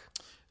Tuck.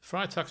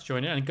 Friar Tuck's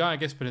joined it, and Guy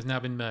Gisborne has now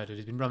been murdered.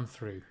 He's been run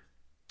through.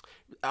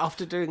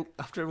 After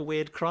a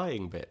weird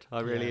crying bit. I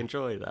really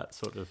enjoy that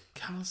sort of...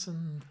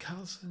 Cousin.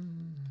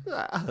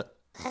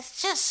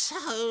 He's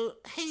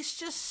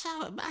just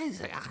so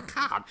amazing. I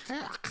can't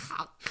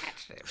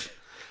catch him.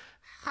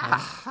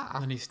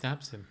 And then he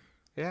stabs him.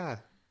 Yeah.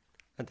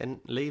 And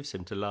then leaves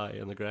him to lie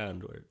on the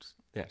ground where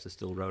the actor's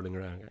still rolling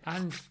around.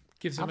 And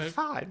gives him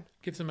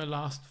a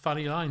last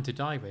funny line to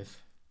die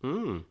with.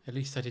 At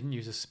least I didn't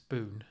use a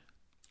spoon.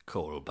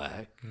 Call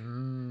back.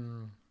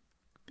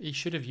 He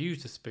should have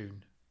used a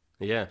spoon.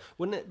 Yeah.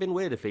 Wouldn't it have been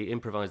weird if he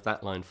improvised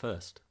that line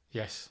first?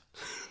 Yes.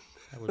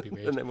 That would be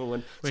weird. And then we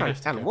went, sorry,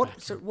 Alan, what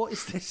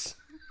is this?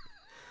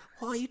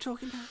 What are you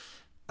talking about?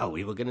 Oh,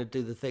 we were going to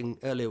do the thing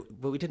earlier,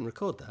 but we didn't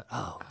record that.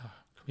 Oh.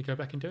 Can we go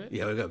back and do it?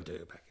 Yeah, we'll go do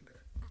it back and do it.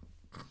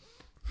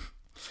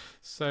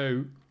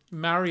 So,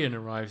 Marion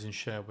arrives in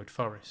Sherwood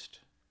Forest.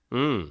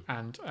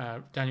 And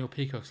Daniel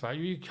Peacock's like,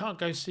 you can't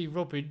go see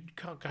Robin, you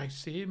can't go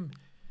see him.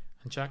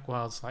 And Jack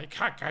Wilde's like,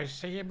 can't go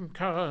see him,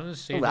 can't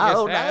see him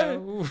yourself.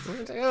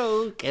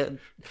 No,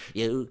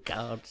 you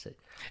can't see.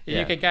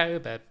 You can go,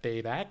 but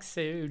be back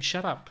soon.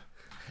 Shut up.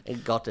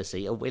 And got to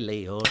see a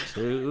willy or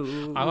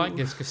two. I like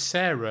this because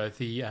Sarah,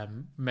 the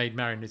maid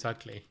Marion is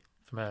ugly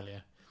from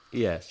earlier.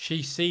 Yes.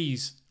 She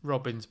sees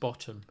Robin's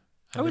bottom.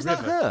 Oh, is that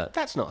her?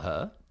 That's not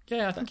her.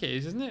 Yeah, I think it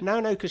is, isn't it?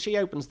 No, because she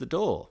opens the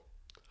door.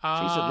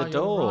 She's at the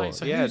door. Right.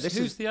 So yeah,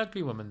 who's the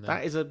ugly woman then?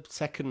 That is her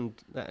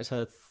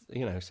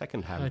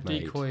second-hand her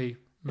maid. Decoy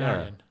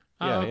Marion.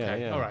 Yeah.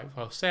 Okay. Yeah. All right.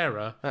 Well,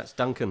 Sarah. That's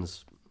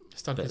Duncan's.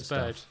 It's Duncan's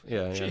bird.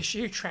 Yeah. Is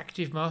she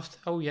attractive, master?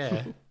 Oh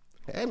yeah.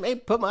 I may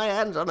put my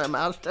hands on her,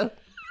 master.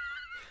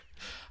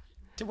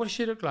 What does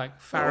she look like?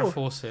 Farrah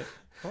Fawcett.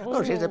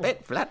 Oh, she's a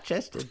bit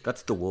flat-chested.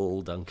 That's the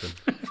wall, Duncan.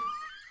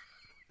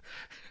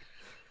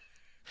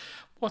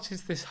 What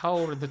is this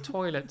hole in the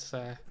toilet,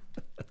 sir?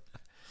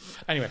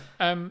 Anyway,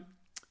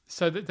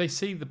 so that they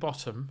see the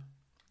bottom.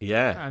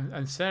 Yeah.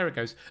 And Sarah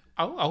goes,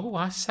 oh,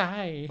 I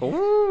say.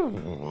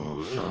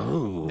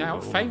 Oh.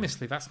 Now,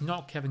 famously, that's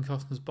not Kevin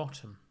Costner's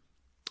bottom.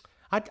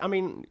 I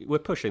mean, we're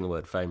pushing the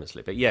word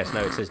famously, but yes,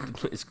 no,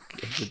 it's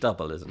a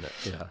double, isn't it?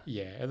 Yeah.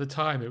 Yeah, at the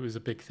time, it was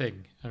a big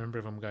thing. I remember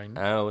everyone going,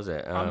 oh, was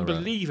it? Oh,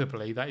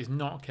 unbelievably, right. That is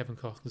not Kevin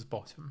Costner's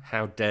bottom.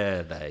 How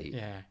dare they?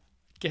 Yeah.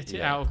 Get it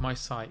out of my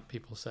sight,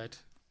 people said.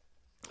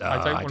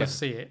 I don't want to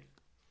see it.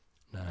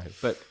 No,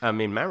 but, I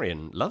mean,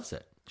 Marion loves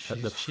it.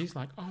 She's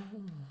like, oh.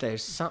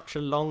 There's such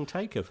a long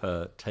take of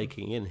her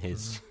taking in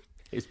his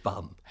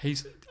bum.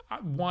 He's a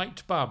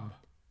white bum.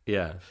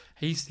 Yeah.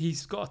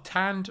 He's got a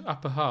tanned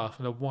upper half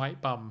and a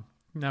white bum.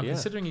 Now,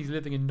 considering he's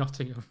living in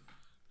Nottingham.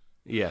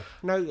 Yeah.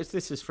 No,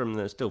 this is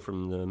still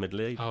from the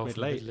Middle East. Oh,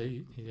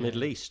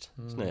 Middle East,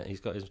 isn't it? He's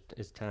got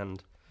his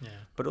tanned. Yeah.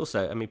 But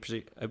also, I mean,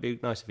 it'd be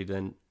nice if he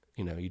then,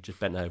 you just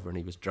bent over and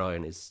he was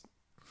drying his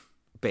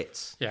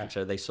bits. Yeah.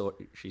 So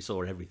she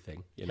saw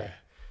everything,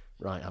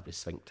 right up his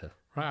sphincter.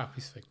 Right up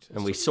his sphincter.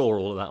 And we saw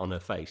all of that on her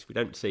face. We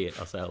don't see it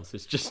ourselves.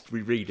 It's just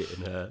we read it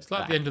in her. It's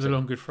like the end of the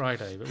Long Good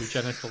Friday, but with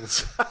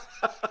genitals.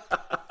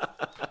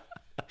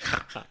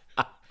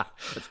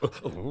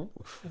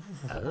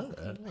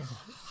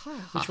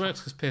 Which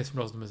works because Pierce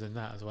Brosnan was in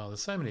that as well.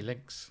 There's so many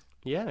links.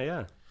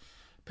 Yeah.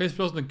 Pierce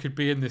Brosnan could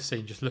be in this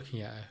scene just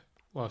looking at her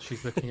while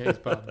she's looking at his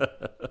bum.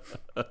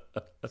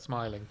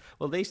 Smiling.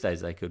 Well, these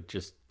days they could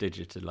just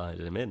digitalise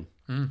him in.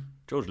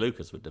 George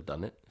Lucas would have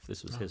done it if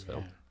this was his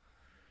film. Yeah.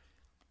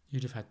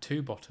 You'd have had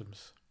two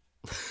bottoms.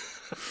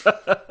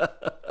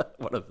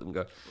 One of them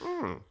go.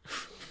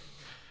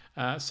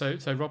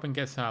 So Robin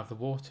gets out of the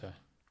water,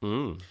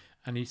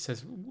 and he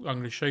says, "I'm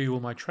going to show you all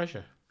my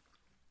treasure."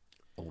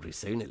 Already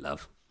seen it,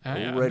 love.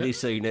 Already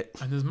seen it.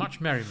 And there's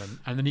much merriment.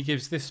 And then he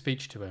gives this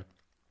speech to her: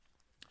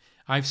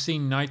 "I've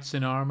seen knights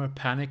in armour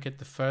panic at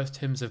the first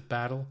hymns of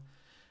battle,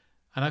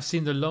 and I've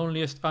seen the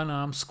loneliest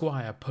unarmed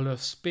squire pull a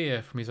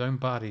spear from his own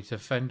body to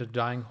fend a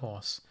dying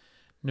horse.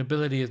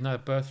 Nobility is not a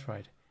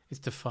birthright. It's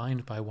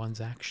defined by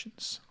one's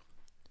actions."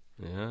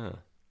 Yeah.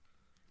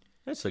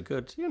 That's a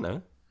good,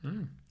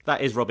 That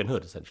is Robin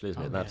Hood, essentially,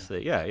 isn't it? That's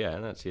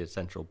that's the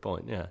central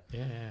point, yeah.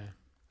 Yeah.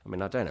 I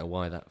mean, I don't know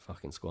why that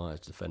fucking squire's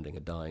defending a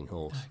dying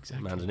horse.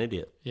 Exactly. The man's an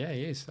idiot. Yeah,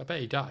 he is. I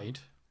bet he died.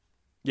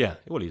 Yeah,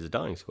 well, he's a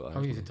dying squire.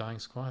 Oh, he's a dying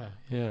squire.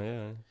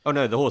 Yeah. Oh,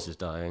 no, the horse is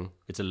dying.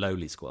 It's a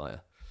lowly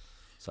squire.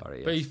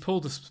 Sorry. But he's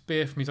pulled a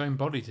spear from his own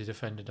body to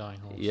defend a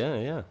dying horse.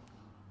 Yeah.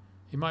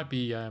 He might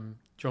be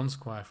John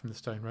Squire from the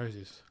Stone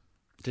Roses.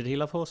 Did he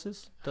love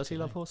horses? Does he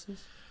love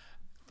horses?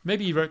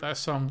 Maybe he wrote that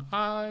song,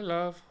 I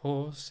love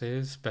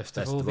horses, best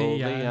of all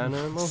the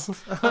animals.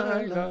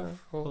 I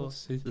love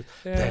horses,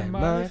 they're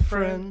my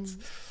friends.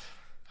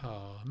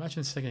 Oh,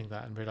 imagine singing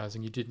that and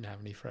realising you didn't have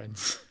any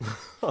friends.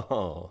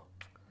 Oh.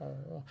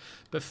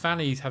 But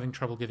Fanny's having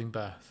trouble giving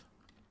birth.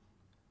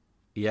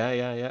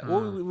 Yeah.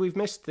 Well, we've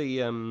missed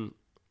the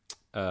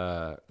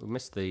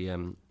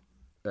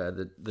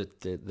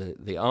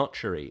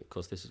archery. Of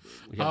course,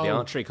 we have the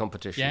archery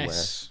competition.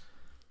 Yes.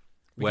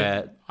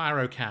 Where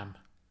arrow cam.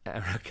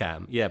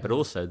 Yeah, but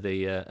also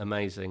the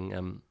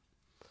amazing,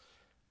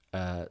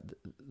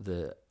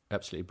 the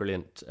absolutely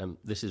brilliant.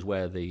 This is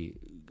where the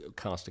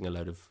casting a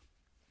load of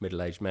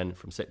middle-aged men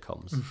from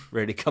sitcoms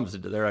really comes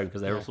into their own,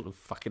 because they're all sort of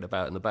fucking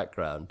about in the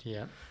background.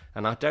 Yeah.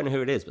 And I don't know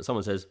who it is, but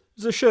someone says,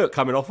 "Is a shirt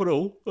coming off at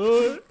all?"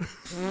 And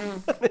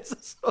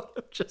it's sort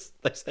of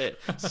just, they say it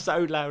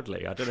so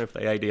loudly. I don't know if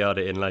they ADR'd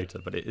it in later,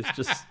 but it's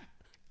just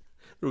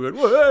going,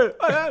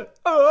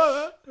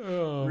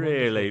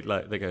 really,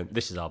 like they're going,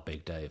 this is our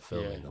big day of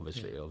filming.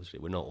 Obviously,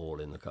 we're not all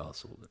in the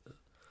castle.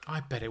 I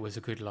bet it was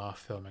a good laugh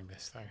filming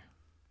this, though.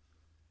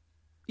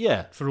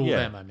 Yeah, for all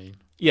them, I mean.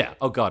 Yeah.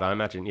 Oh God, I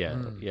imagine. Yeah.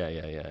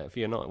 If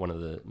you're not one of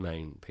the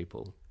main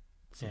people,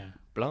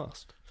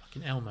 blast.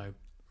 Fucking Elmo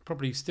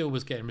probably still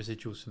was getting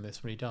residuals from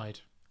this when he died.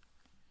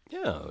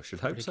 Yeah, I should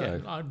hope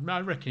so. I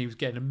reckon he was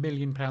getting £1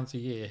 million a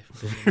year.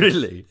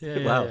 Really?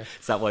 Yeah. Wow. Yeah.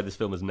 Is that why this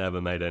film has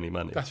never made any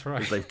money? That's right.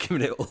 Because they've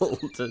given it all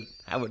to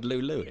Howard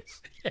Lou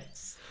Lewis.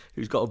 Yes.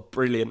 Who's got a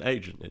brilliant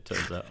agent, it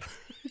turns out.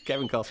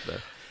 Kevin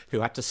Costner, who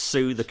had to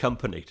sue the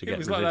company to get residuals. It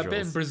was like that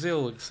bit in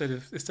Brazil,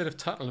 instead of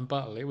Tuttle and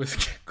Buttle, it was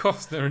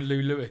Costner and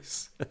Lou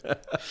Lewis.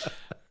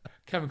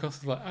 Kevin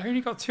Costner's like, I only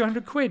got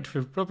 200 quid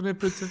for Robin Hood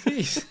Prince of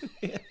Thieves.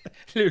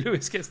 Lou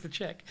Lewis gets the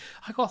check.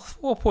 I got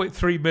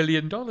 $4.3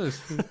 million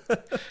for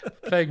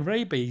playing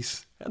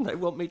rabies. And they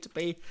want me to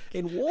be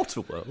in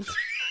Waterworld.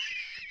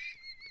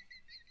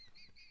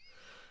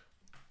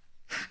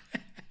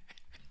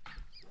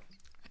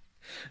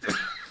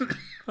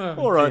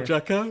 All right,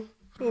 Jacko.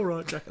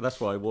 That's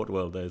why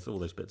Waterworld, there's all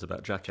those bits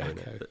about Jacko in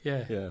it.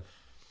 Yeah.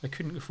 They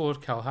couldn't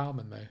afford Carl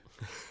Howman, though.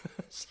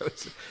 So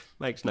it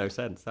makes no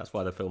sense. That's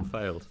why the film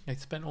failed. They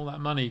spent all that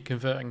money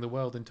converting the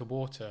world into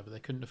water, but they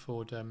couldn't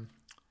afford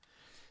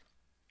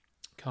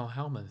Carl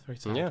Howman. Very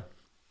sad. Yeah.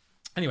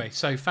 Anyway,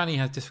 so Fanny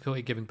has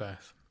difficulty giving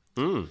birth.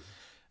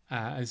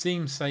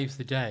 Azim saves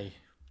the day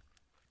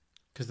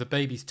because the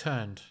baby's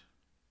turned.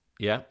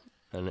 Yeah,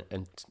 and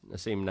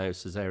Azim knows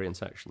cesarean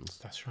sections.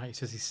 That's right. He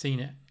says he's seen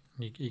it.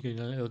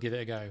 He'll give it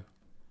a go.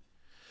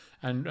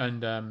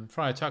 And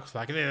Friar Tuck's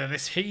like,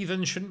 this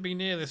heathen shouldn't be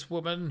near this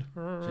woman.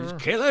 She's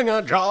killing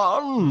her,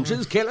 John.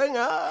 She's killing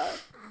her.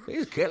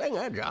 He's killing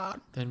her, John.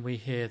 Then we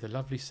hear the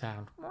lovely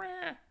sound.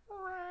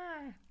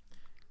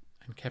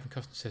 And Kevin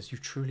Costner says, you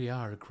truly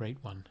are a great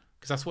one.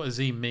 Because that's what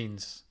Azim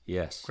means.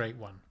 Yes. Great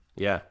one.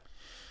 Yeah.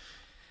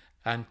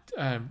 And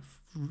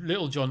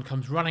little John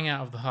comes running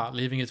out of the hut,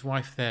 leaving his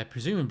wife there,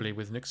 presumably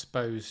with an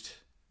exposed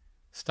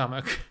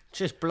stomach.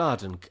 Just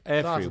blood and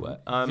everywhere.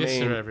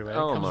 Viscera everywhere.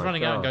 Oh, comes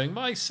running out and going,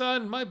 my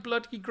son, my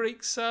bloody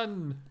Greek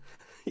son.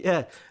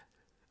 Yeah.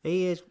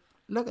 He is.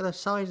 Look at the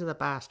size of the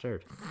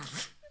bastard.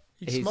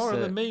 He's smaller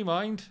than me,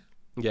 mind.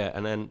 Yeah,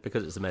 and then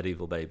because it's a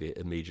medieval baby, it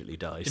immediately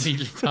dies.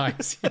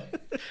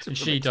 And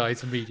she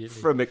dies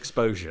immediately. From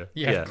exposure.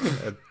 Yeah.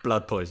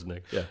 Blood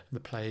poisoning. Yeah. The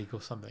plague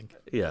or something.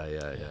 Yeah.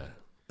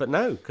 But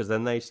no, because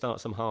then they start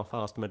some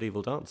half-assed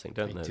medieval dancing,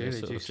 don't they? They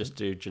sort of just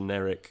do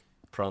generic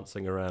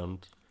prancing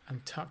around.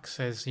 And Tuck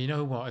says, you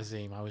know what,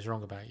 Azim, I was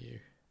wrong about you.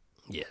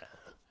 Yeah.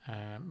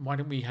 Why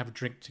don't we have a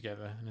drink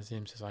together? And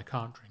Azim says, I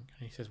can't drink.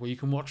 And he says, well, you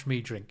can watch me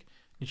drink.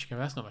 And she goes,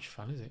 that's not much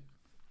fun, is it?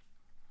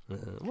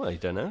 Well, you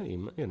don't know.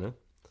 You know.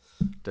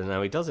 Don't know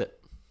how he does it.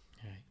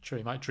 Yeah, true,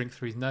 he might drink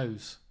through his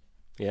nose.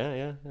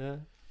 Yeah.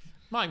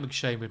 Mike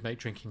McShane would make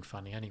drinking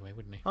funny anyway,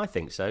 wouldn't he? I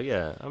think so,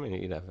 yeah. I mean,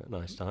 you'd have a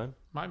nice time.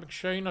 Mike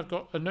McShane, I've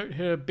got a note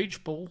here,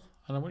 beach ball,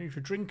 and I want you to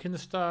drink in the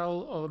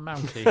style of a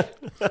Mountie.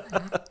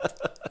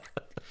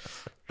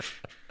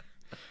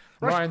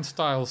 Ryan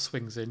Stiles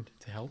swings in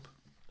to help.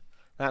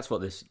 That's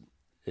what this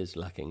is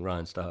lacking,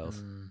 Ryan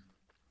Stiles.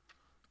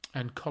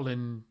 And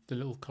Colin, the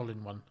little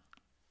Colin one.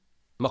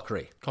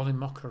 Mockery. Colin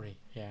Mockery,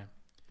 yeah.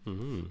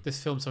 Mm-hmm.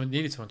 This film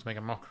needed someone to make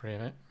a mockery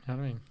of it. You know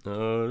what I mean?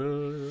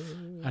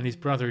 Oh. And his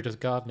brother who does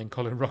gardening,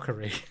 Colin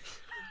Rockery.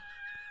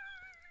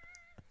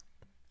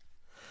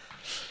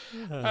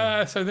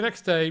 So the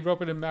next day,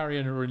 Robin and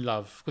Marion are in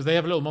love because they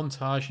have a little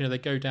montage. You know, they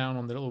go down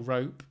on the little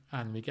rope,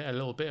 and we get a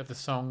little bit of the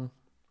song.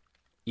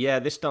 Yeah,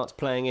 this starts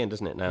playing in,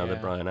 doesn't it? Now the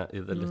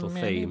little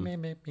theme,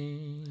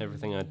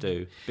 everything I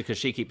do, because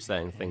she keeps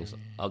saying things.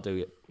 I'll do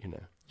it. You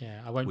know. Yeah,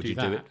 I won't Would do you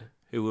that. do it?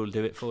 Who will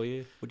do it for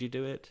you? Would you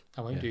do it?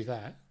 I won't do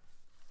that.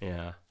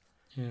 Yeah.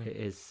 It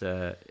is.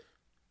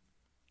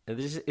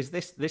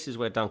 This is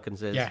where Duncan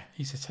says. Yeah,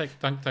 he says, "Take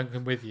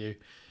Duncan with you,"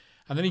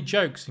 and then he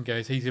jokes and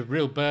goes, "He's a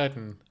real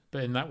burden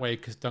But in that way,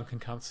 because Duncan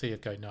can't see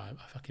it, go, no, I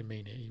fucking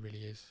mean it. He really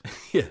is.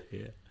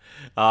 Yeah.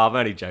 Oh, I'm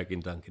only joking,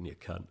 Duncan, you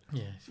cunt.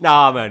 Yeah. No,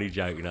 I'm only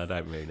joking. I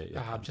don't mean it.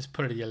 Just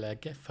put it in your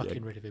leg. Get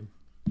fucking rid of him.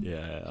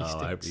 Yeah.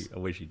 I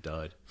wish he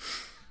died.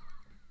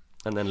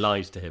 And then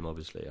lies to him,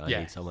 obviously. I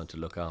need someone to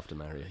look after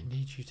Marion. I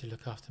need you to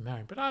look after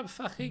Marion, but I'm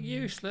fucking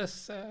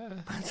useless.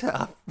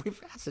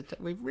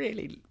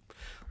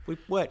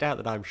 We've worked out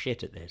that I'm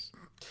shit at this.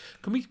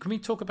 Can we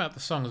talk about the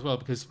song as well?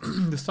 Because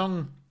the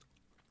song,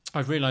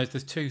 I've realised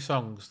there's two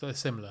songs that are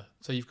similar.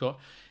 So you've got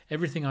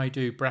Everything I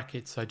Do,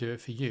 brackets, I Do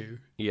It For You.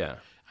 Yeah.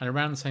 And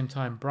around the same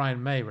time,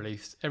 Brian May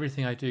released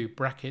Everything I Do,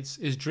 brackets,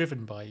 Is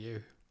Driven By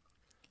You.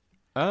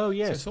 Oh,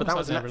 yes. So but that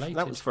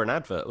was for an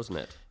advert, wasn't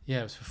it? Yeah,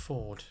 it was for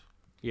Ford.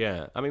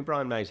 Yeah. I mean,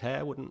 Brian May's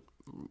hair wouldn't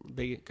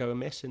go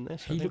amiss in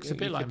this. He looks a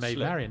bit like May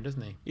Marion,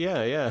 doesn't he?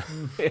 Yeah.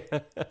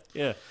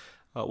 Yeah.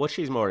 Oh, well,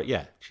 she's more...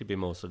 Yeah, she'd be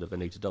more sort of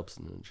Anita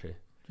Dobson, wouldn't she?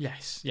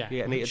 Yes, yeah.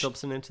 Yeah, Anita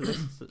Dobson into this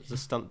as a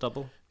stunt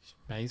double.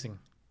 Amazing.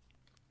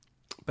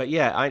 But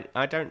yeah,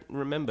 I don't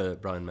remember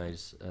Brian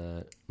May's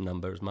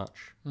number as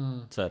much.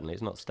 Certainly,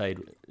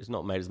 it's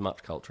not made as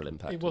much cultural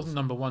impact. It wasn't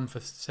number one for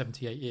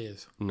 78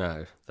 years.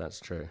 No, that's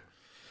true.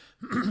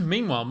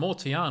 Meanwhile,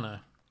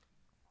 Mortiana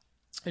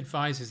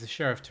advises the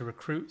sheriff to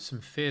recruit some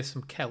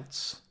fearsome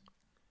Celts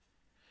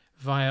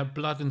via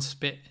blood and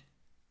spit.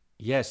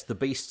 Yes, the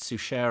beasts who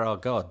share our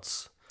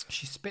gods.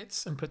 She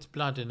spits and puts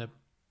blood in a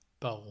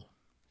bowl.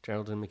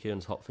 Geraldine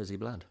McEwan's hot fizzy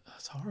blood.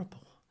 That's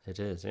horrible. It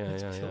is, yeah.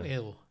 Makes me feel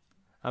ill.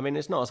 I mean,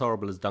 it's not as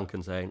horrible as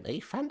Duncan saying, "He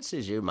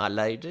fancies you, my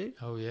lady."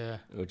 Oh, yeah.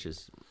 Which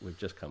is, we've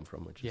just come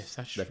from, which yes,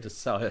 that's left true. a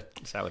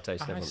sour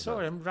taste. I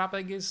saw him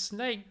rubbing his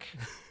snake.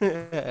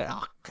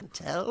 I can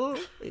tell,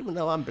 even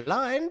though I'm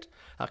blind,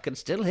 I can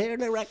still hear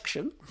an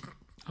erection.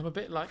 I'm a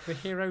bit like the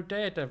hero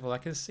Daredevil. I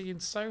can see in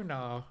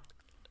sonar.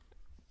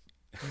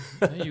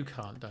 No, you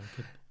can't,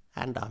 Duncan.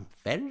 And I'm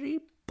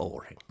very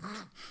boring.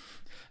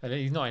 And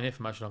he's not in it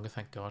for much longer,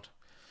 thank God.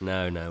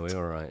 No, we're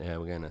all right. Yeah,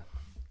 we're going to...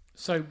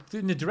 So,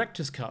 in the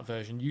director's cut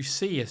version, you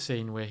see a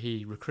scene where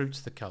he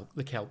recruits the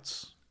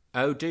Celts.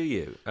 Oh, do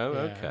you? Oh, yeah,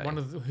 okay. One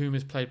of whom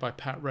is played by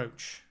Pat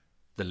Roach.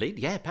 The lead?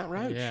 Yeah, Pat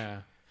Roach. Yeah.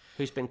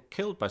 Who's been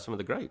killed by some of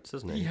the greats,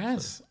 hasn't he? He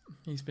has. So.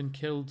 He's been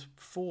killed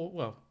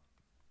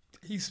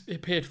he's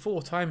appeared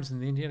 4 times in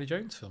the Indiana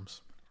Jones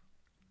films.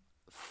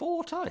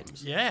 4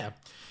 times? Yeah.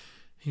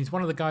 He's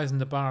one of the guys in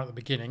the bar at the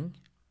beginning.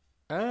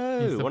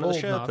 Oh, one of the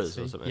Sherpas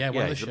Nazi. or something. Yeah,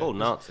 one of the he's the bald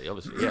Nazi,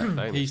 obviously. Yeah,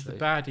 famously. He's the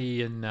baddie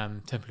in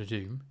Temple of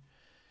Doom.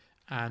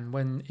 And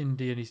when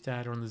Indy and his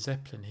dad are on the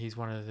Zeppelin, he's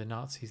one of the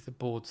Nazis that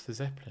boards the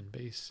Zeppelin,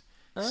 but his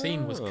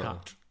scene was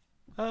cut.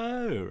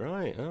 Oh,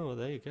 right. Oh, well,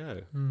 there you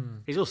go.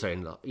 He's also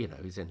in,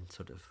 he's in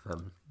sort of...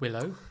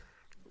 Willow?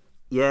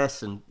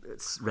 Yes, and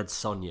it's Red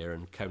Sonja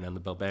and Conan the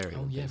Barbarian.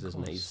 Oh, yeah,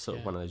 isn't he? He's sort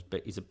of one of those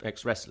big... He's an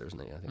ex-wrestler,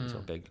 isn't he? I think he's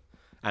sort of big.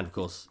 And, of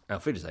course,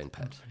 Alfreda's own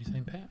pet.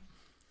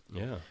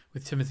 Yeah.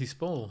 With Timothy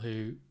Spall,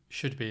 who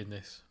should be in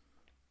this.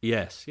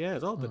 Yes. Yeah,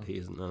 it's odd that he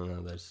isn't. None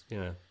of those,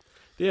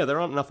 Yeah,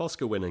 there aren't enough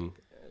Oscar-winning...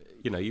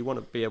 you want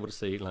to be able to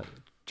see, like,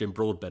 Jim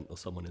Broadbent or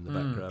someone in the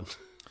background.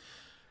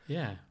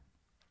 Yeah.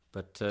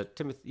 But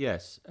Timothy,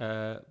 yes.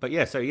 But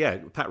yeah, so yeah,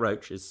 Pat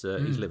Roach is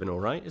he's living all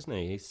right, isn't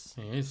he? He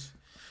is.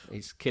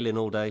 He's killing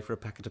all day for a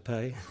packet of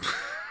pay.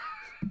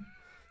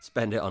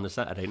 Spend it on a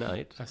Saturday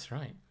night. That's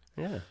right.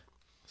 Yeah.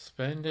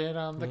 Spend it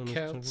on the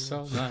Celts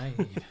all night.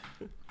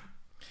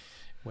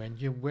 When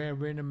you're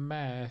wearing a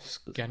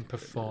mask and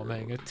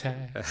performing a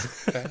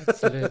task,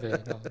 that's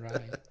living all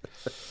right.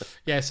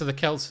 Yeah, so the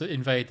Celts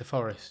invade the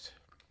forest.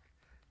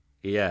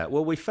 Yeah.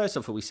 Well, we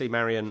see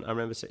Marion. I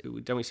remember.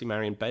 Don't we see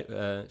Marion?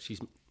 She's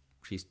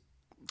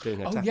doing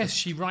her. Oh tapping. yes,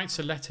 she writes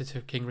a letter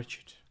to King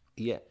Richard.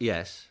 Yeah.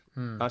 Yes.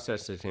 I said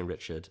to King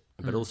Richard,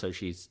 but also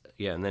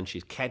and then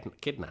she's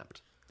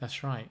kidnapped.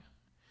 That's right.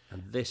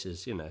 And this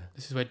is,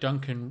 This is where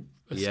Duncan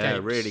escapes. Yeah,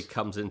 really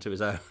comes into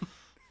his own.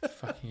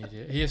 Fucking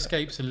idiot. He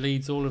escapes and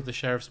leads all of the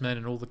sheriff's men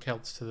and all the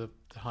Celts to the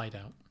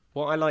hideout.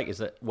 What I like is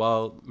that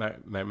while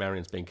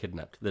Marion's being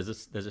kidnapped,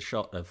 there's a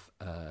shot of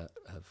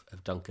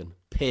Duncan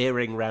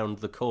peering round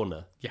the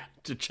corner. Yeah,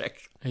 to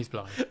check. He's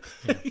blind.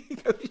 Yeah. He's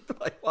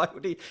blind. Why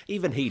would he?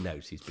 Even he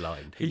knows he's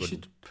blind. He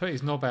should put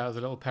his knob out as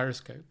a little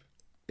periscope.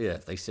 Yeah,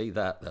 if they see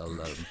that, they'll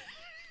know.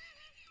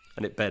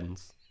 And it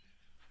bends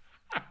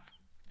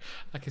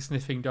like a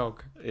sniffing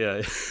dog.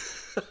 Yeah,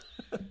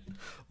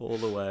 all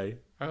the way.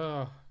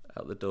 Oh.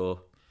 Out the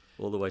door,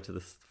 all the way to the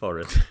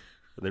forest,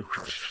 and then...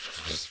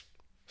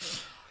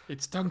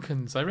 It's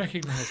Duncan's, I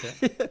recognise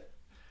it.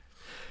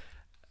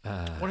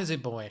 What is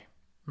it, boy?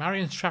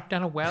 Marion's trapped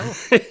down a well?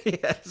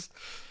 Yes.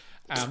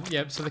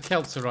 So the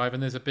Celts arrive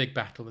and there's a big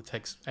battle that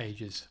takes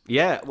ages.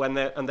 Yeah,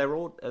 they're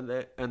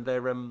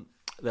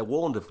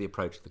warned of the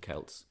approach of the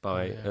Celts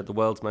by the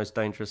world's most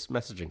dangerous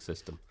messaging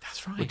system.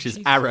 That's right. Which is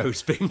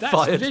arrows being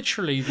fired. That's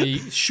literally the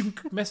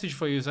shunk message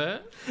for you,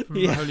 sir, from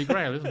the Holy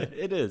Grail, isn't it?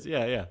 It is,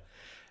 yeah.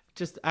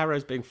 Just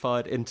arrows being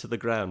fired into the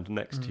ground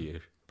next to you.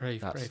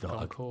 Brave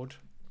Concord.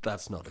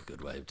 That's not a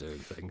good way of doing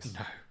things.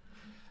 No.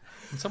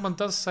 And someone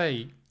does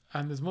say,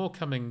 and there's more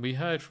coming, we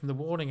heard from the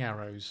warning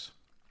arrows.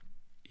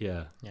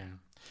 Yeah. Yeah.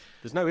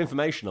 There's no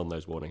information on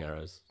those warning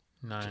arrows.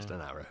 No. Just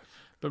an arrow.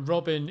 But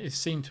Robin is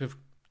seen to have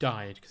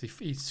died because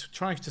he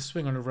tries to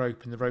swing on a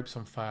rope and the rope's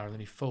on fire and then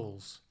he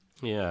falls.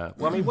 Yeah.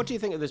 Well, I mean, what do you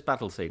think of this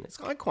battle scene?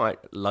 I quite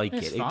like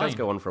it. Fine. It does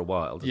go on for a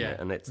while, doesn't Yeah. it?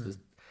 And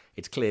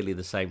it's clearly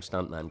the same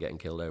stuntman getting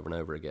killed over and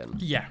over again.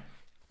 Yeah.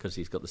 Because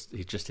he's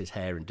just his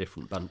hair in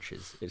different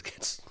bunches. It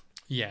gets...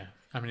 Yeah.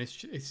 I mean,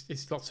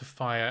 it's lots of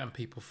fire and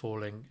people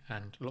falling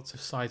and lots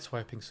of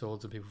side-swiping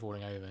swords and people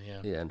falling over,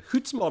 yeah. Yeah, and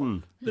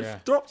Hootsman,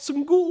 they've dropped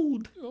some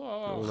gold. Oh,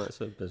 all that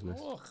sort of business.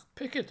 Oh,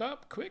 pick it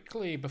up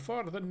quickly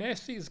before the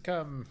Nessies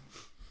come.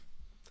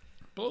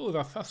 Blow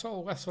the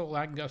thistle whistle,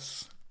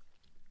 Angus.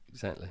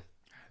 Exactly.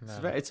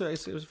 No. It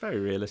was a very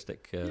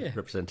realistic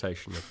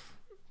representation of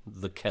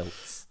the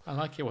Celts. I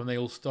like it when they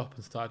all stop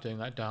and start doing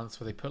that dance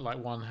where they put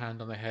like one hand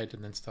on their head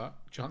and then start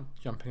jumping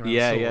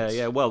around swords.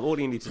 Yeah. Well, all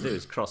you need to do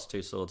is cross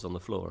two swords on the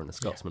floor and a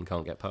Scotsman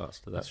can't get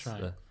past. So that's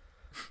right.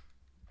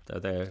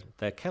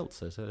 They're Celts,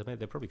 so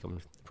they're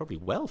probably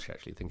Welsh,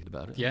 actually, thinking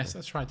about it. Yes,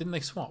 that's right. Didn't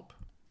they swap?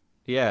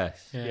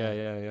 Yes.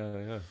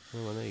 Yeah.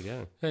 Well, there you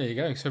go. There you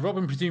go. So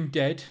Robin presumed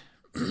dead.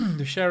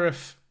 The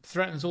sheriff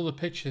threatens all the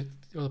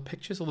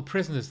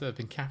prisoners that have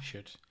been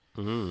captured.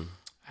 Mm-hmm.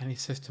 And he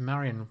says to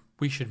Marion,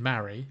 we should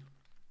marry.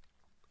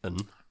 Or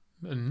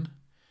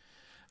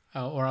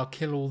I'll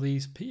kill all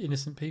these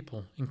innocent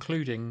people,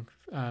 including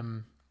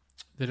the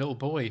little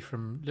boy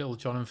from Little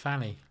John and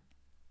Fanny.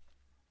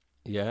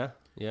 Yeah.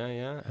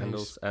 And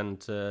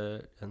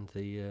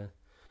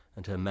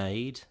her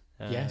maid.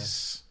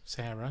 Yes,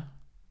 Sarah.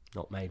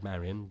 Not Maid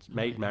Marian.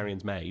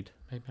 Marion's maid.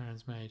 Maid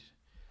Marion's maid.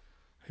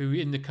 Who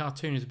in the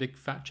cartoon is a big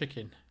fat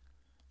chicken.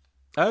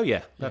 Oh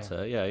yeah, that's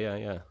her.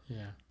 Yeah.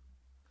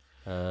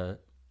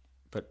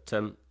 But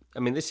I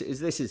mean, this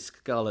is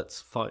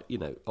Scarlett's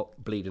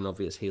bleeding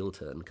obvious heel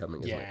turn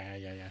coming. Isn't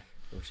it? Yeah.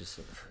 Which is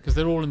sort of because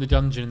they're all in the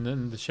dungeon,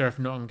 and the sheriff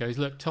of Nottingham goes,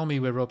 "Look, tell me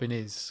where Robin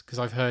is, because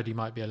I've heard he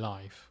might be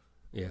alive."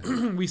 Yeah.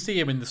 We see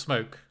him in the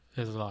smoke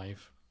as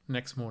alive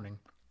next morning,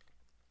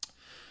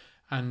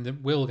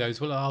 and Will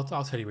goes, "Well, I'll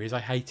tell you where he is. I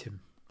hate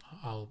him.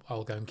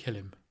 I'll go and kill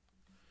him."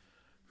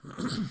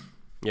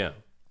 Yeah,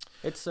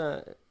 it's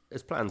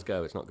as plans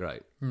go, it's not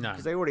great. No,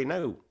 because they already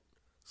know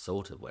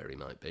sort of where he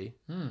might be,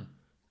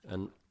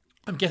 and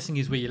I'm guessing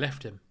he's where you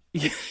left him.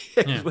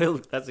 Yeah. Will,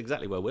 that's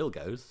exactly where Will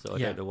goes. So I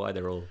don't know why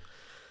they're all.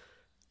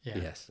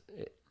 Yeah.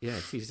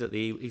 Yes. He's at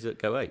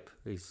Go Ape.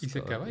 He's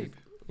at Go Ape.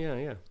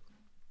 Yeah.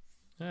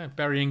 Yeah,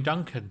 burying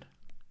Duncan.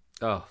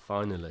 Oh,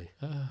 finally.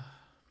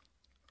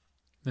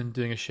 Then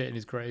doing a shit in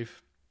his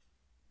grave.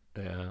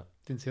 Yeah.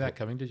 Didn't see that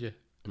coming, did you?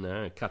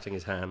 No, cutting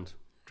his hand,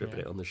 dripping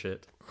it on the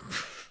shit.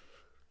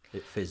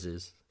 It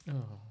fizzes.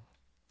 Oh.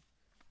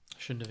 I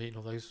shouldn't have eaten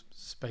all those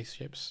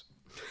spaceships.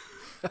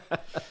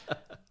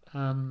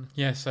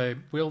 So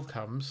Will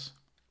comes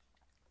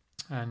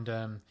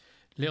and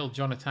Little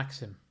John attacks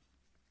him.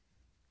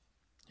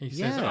 He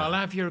says, I'll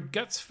have your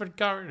guts for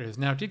garters.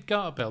 Now, did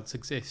garter belts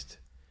exist?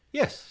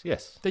 Yes.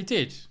 They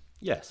did?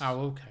 Yes.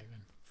 Oh, okay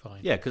then. Fine.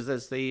 Yeah, because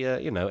there's the,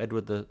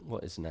 Edward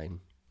what is his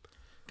name?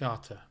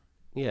 Garter.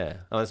 Yeah.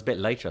 Oh, it's a bit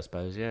later, I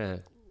suppose, yeah.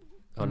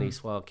 On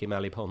Iswa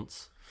Kimali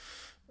Ponce.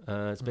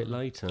 It's a bit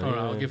later. All right,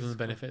 I'll give them the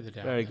benefit of the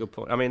doubt. Very good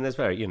point. I mean, there's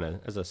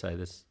as I say,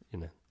 there's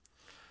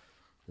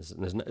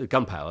no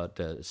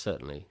gunpowder,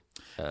 certainly.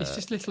 It's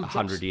just little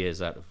 100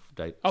 years out of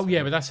date. Oh,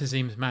 yeah, but that's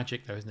Azim's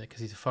magic, though, isn't it?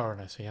 Because he's a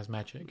foreigner, so he has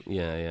magic.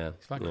 Yeah.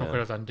 It's like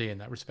Crocodile Dundee in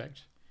that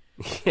respect.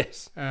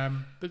 Yes.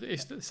 But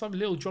it's some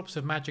little drops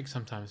of magic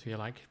sometimes where you're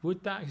like,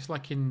 would that, it's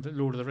like in the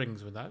Lord of the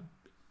Rings when that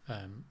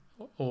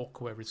orc,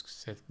 whatever it's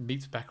said,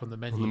 meets back on the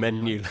menu. On the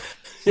menu. Like,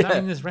 is that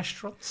in his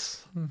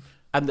restaurants?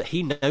 And that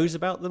he knows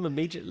about them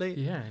immediately.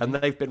 Yeah. And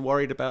they've been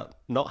worried about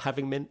not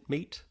having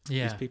meat.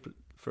 Yeah. These people.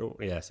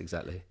 Yes,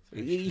 exactly.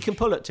 You can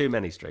pull at too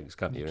many strings,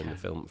 can't you? In the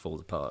film, it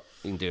falls apart.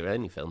 You can do it in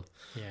any film.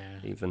 Yeah.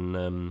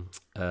 Even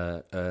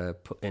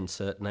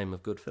insert name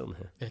of good film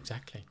here.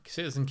 Exactly.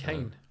 Citizen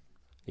Kane.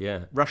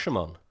 Yeah.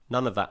 Rashomon.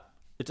 None of that.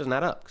 It doesn't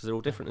add up because they're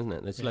all different, isn't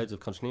it? There's loads of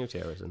continuity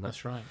errors in that.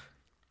 That's right.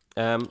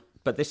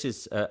 But this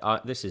is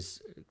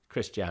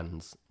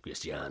Christian's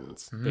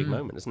big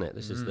moment, isn't it?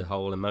 This is the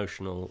whole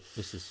emotional.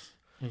 This is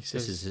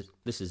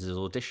his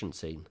audition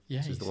scene. Yeah,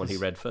 this is the one he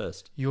read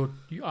first.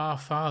 Our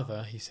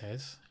father, he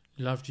says,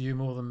 loved you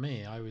more than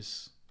me. I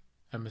was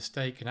a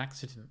mistake, an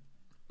accident.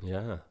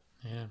 Yeah.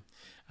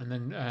 And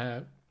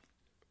then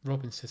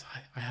Robin says,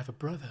 I have a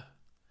brother.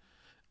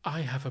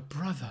 I have a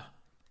brother.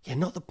 Yeah,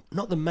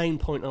 not the main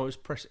point I was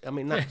pressing. I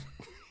mean, that.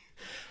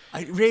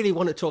 I really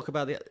want to talk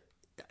about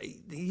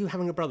you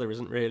having a brother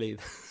isn't really.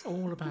 It's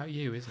all about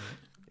you, isn't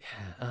it?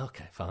 Yeah.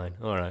 Okay. Fine.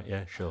 All right.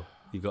 Yeah. Sure.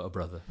 You've got a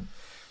brother.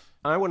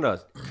 I wonder,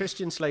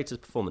 Christian Slater's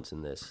performance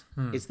in this,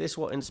 is this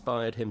what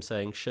inspired him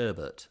saying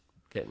sherbet?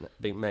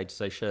 Being made to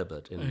say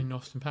sherbet in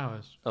Austin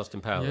Powers.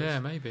 Austin Powers. Yeah,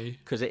 maybe.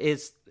 Because it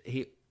is,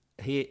 he,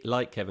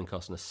 like Kevin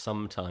Costner,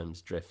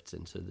 sometimes drifts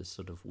into this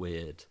sort of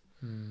weird,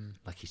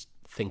 like he's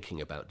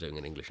thinking about doing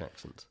an English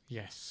accent.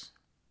 Yes.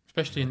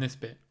 Especially in this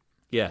bit.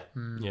 Yeah.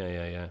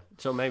 Yeah.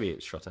 So maybe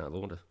it's shot out of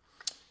order.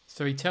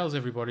 So he tells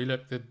everybody,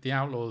 look, the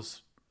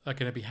outlaws are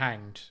going to be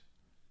hanged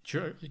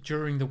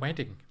during the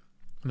wedding.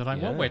 And they're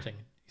like, what wedding?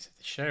 He said,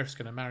 the sheriff's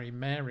going to marry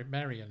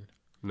Marion.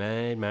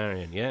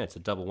 Marion, yeah, it's a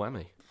double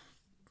whammy.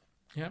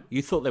 Yeah.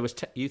 You thought there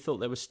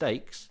was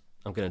stakes?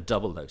 I'm going to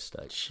double those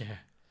stakes. Yeah.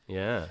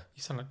 Yeah.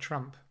 You sound like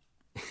Trump.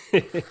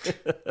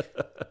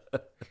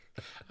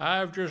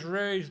 I've just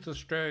raised the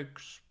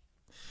stakes.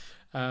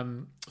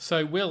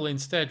 So Will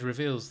instead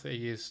reveals that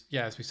he is,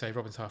 as we say,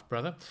 Robin's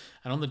half-brother.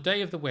 And on the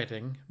day of the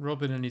wedding,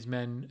 Robin and his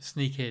men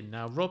sneak in.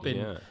 Now,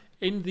 Robin,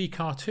 in the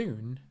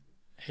cartoon,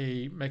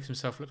 he makes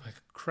himself look like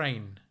a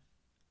crane.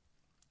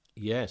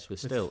 Yes,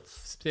 with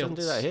stilts. Doesn't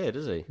do that here,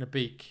 does he? And a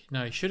beak.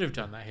 No, he should have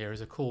done that here as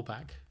a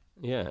callback.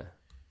 Yeah.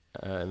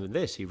 With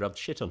this, he rubbed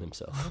shit on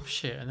himself. Oh,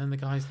 shit. And then the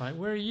guy's like,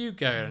 where are you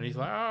going? And he's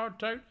like, oh,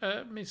 don't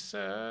hurt me,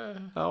 sir.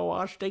 Oh,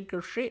 I stink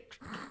of shit.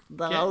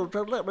 No,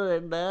 don't let me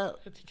in there.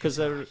 Because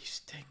you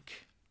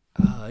stink.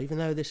 Even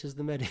though this is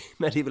the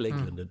medieval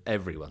England and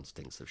everyone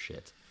stinks of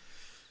shit.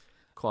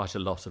 Quite a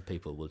lot of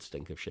people would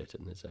stink of shit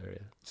in this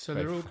area. So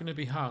they're all going to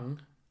be hung.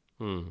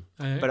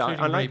 But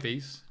I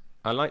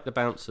like the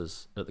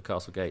bouncers at the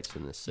castle gates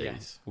in this scene,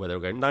 where they're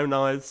going, no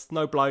knives,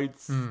 no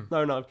blades,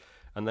 no knives.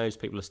 And those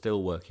people are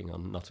still working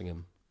on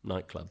Nottingham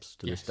nightclubs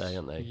to this day,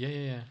 aren't they?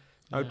 Yeah.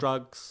 No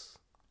drugs,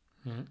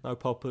 no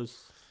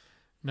poppers.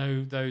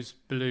 No, those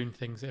balloon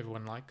things that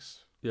everyone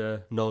likes. Yeah,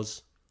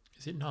 Noz.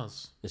 Is it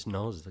Noz? It's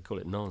Noz, they call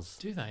it Noz.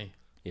 Do they?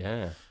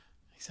 Yeah.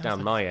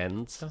 Down my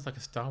end. Sounds like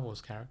a Star Wars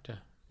character.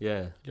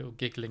 Yeah. Little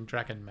giggling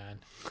dragon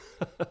man.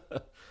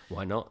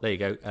 Why not? There you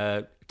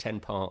go.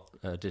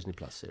 10-part Disney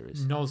Plus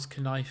series. Noz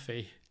Knife.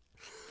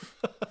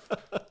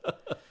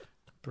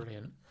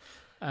 Brilliant.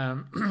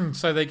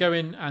 So they go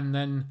in, and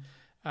then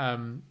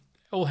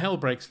all hell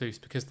breaks loose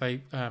because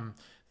they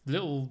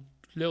little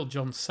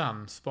John's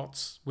son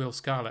spots Will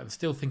Scarlet and,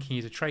 still thinking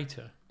he's a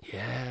traitor.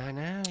 Yeah, I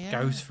know. Yeah.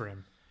 Goes for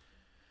him,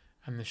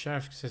 and the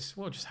sheriff says,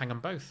 "Well, just hang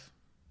them both."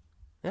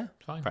 Yeah,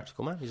 fine.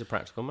 Practical man. He's a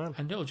practical man.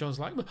 And little John's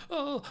like,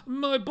 "Oh,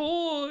 my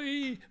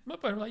boy, my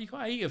boy!" Like, you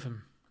got 8 of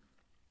them.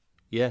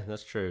 Yeah,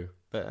 that's true.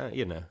 But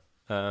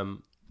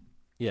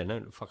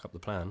don't fuck up the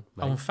plan.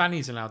 Mate. Oh, and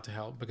Fanny's allowed to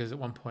help because at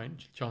one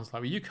point John's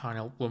like, well, you can't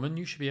help, woman.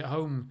 You should be at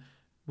home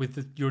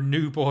with your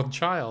newborn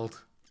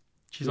child.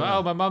 She's like,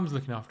 oh, my mum's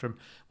looking after him.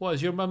 What,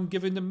 is your mum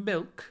giving them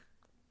milk?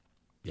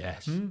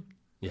 Yes.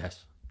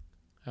 Yes.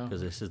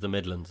 Because this is the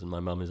Midlands and my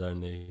mum is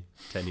only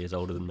 10 years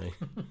older than me.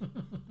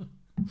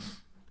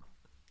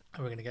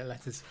 We're going to get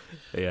letters.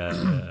 Yeah.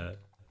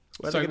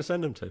 Where are they going to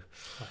send them to?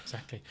 Oh,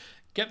 exactly.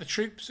 Get the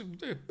troops.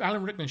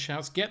 Alan Rickman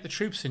shouts, get the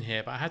troops in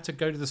here. But I had to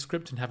go to the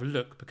script and have a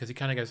look because he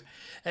kind of goes,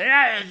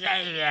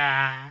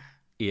 yeah.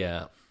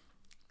 I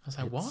was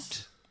like,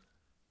 what?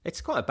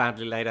 It's quite a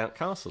badly laid out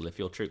castle if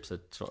your troops are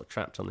sort of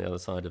trapped on the other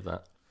side of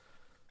that.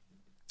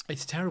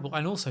 It's terrible.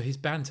 And also his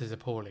banter is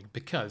appalling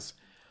because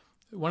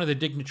one of the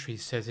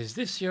dignitaries says, is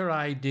this your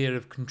idea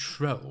of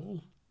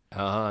control?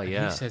 And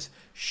he says,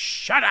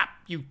 shut up,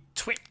 you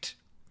twit.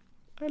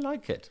 I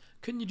like it.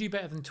 Couldn't you do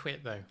better than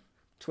twit, though?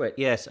 Twit,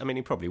 yes. I mean,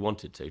 he probably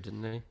wanted to,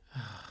 didn't he?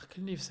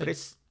 Couldn't you have said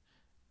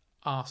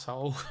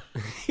arsehole?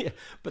 Yeah,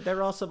 but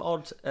there are some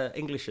odd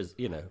Englishes,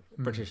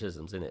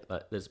 Britishisms in it.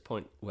 Like there's a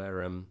point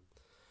where I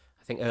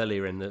think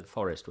earlier in the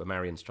forest where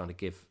Marion's trying to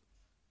give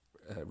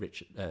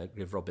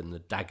Robin the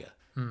dagger,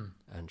 and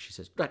she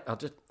says, "Right, I'll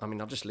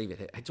just leave it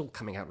here. It's all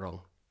coming out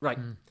wrong. Right,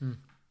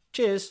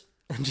 cheers."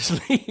 And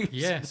just leaves.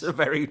 Yes. It's a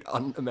very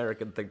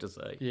un-American thing to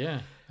say.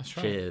 Yeah, that's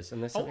right. Cheers.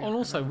 And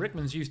also,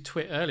 Rickman's used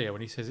twit earlier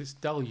when he says, it's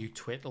dull, you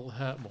twit, it'll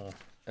hurt more.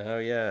 Oh,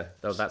 yeah.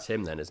 Oh, that's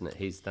him then, isn't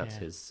it? That's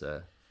his...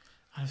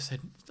 I've said,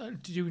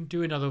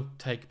 do another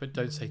take, but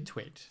don't say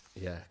twit.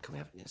 Yeah.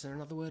 Is there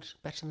another word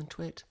better than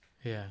twit?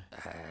 Yeah.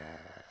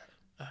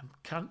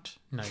 Cunt?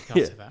 No, you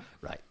can't say that.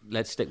 Right.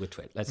 Let's stick with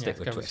twit. Let's stick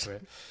with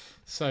twit.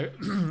 So,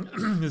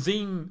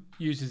 Zine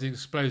uses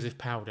explosive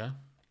powder.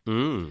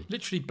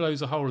 Literally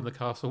blows a hole in the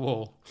castle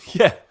wall.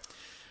 Yeah.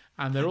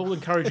 And they're all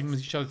encouraging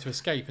each other to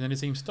escape. And then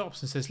Azim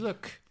stops and says,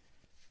 look,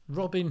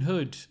 Robin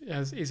Hood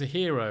is a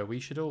hero. We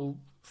should all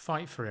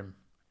fight for him.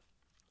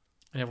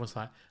 And everyone's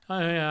like, oh,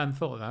 yeah, I hadn't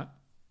thought of that.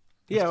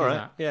 Let's all right.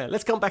 That. Yeah,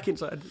 let's come back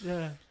inside.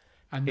 Yeah.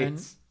 And then...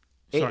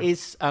 It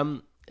is...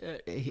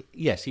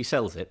 yes, he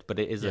sells it, but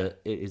it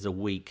is a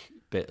weak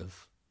bit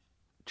of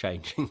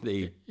changing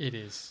the... It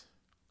is.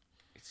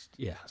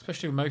 Yeah.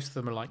 Especially when most of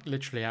them are like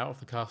literally out of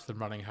the castle and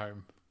running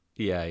home.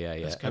 Yeah.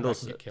 And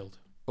also get killed.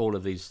 A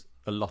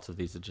lot of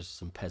these are just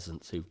some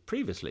peasants who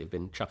previously have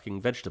been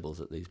chucking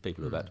vegetables at these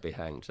people who are about to be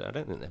hanged. So I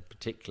don't think they're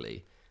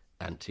particularly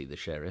anti the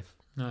sheriff.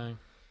 No.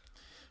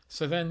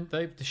 So then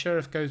the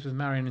sheriff goes with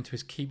Marion into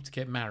his keep to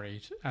get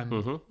married,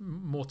 and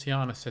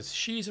Mortiana says,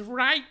 she's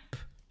ripe.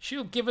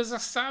 She'll give us a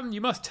son.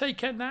 You must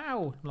take her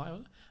now. I'm like,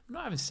 I'm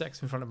not having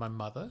sex in front of my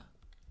mother.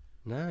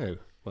 No.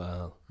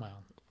 Well.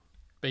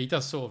 But he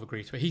does sort of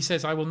agree to it. He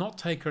says, I will not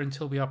take her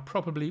until we are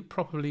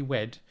properly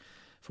wed.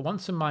 For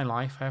once in my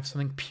life, I have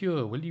something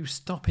pure. Will you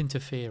stop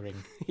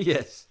interfering?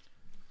 Yes.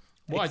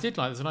 What I did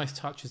like, there's a nice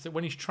touch, is that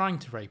when he's trying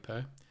to rape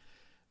her,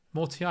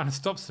 Mortiana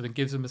stops him and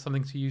gives him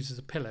something to use as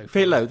a pillow.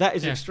 That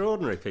is an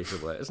extraordinary piece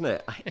of work, isn't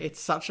it?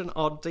 It's such an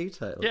odd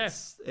detail.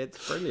 Yes.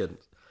 It's brilliant.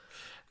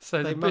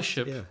 So the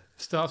bishop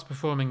starts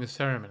performing the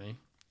ceremony.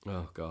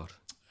 Oh, God.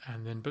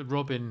 But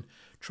Robin,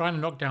 trying to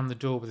knock down the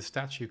door with a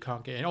statue,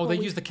 can't get in. Oh, they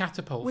use the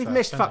catapult. We've first,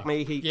 missed Fuck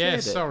Me, he cleared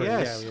it. Sorry.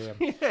 Yes.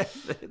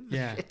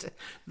 Yeah.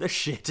 The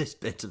shittest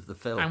bit of the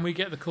film. And we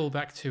get the call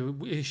back to,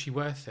 is she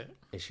worth it?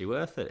 Is she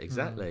worth it?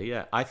 Exactly,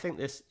 yeah. I think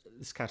this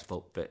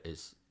catapult bit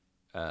is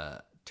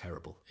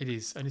terrible. It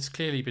is, and it's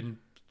clearly been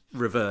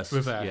reversed.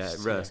 Yeah,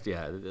 reversed,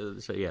 yeah.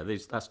 So,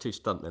 that's two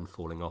stuntmen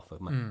falling off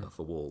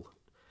a wall.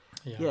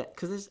 Yeah,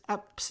 because there's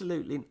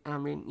absolutely,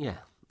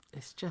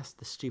 it's just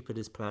the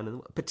stupidest plan in the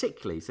world.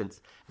 Particularly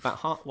since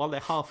while they're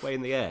halfway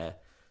in the air,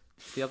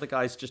 the other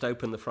guys just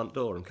open the front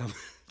door and come.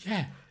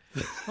 Yeah.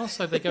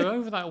 Also, they go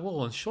over that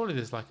wall, and surely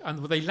there's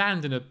and they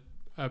land in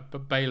a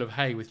bale of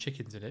hay with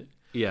chickens in it.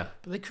 Yeah.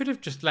 But they could have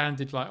just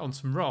landed on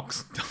some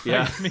rocks.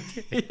 Yeah.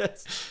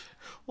 Yes.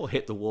 Or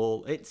hit the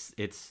wall.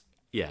 It's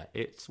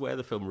where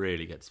the film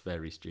really gets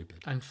very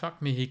stupid. And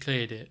Fuck Me, he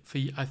cleared it.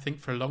 I think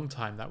for a long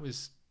time that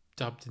was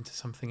dubbed into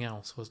something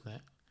else, wasn't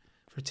it?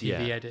 For a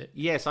TV edit.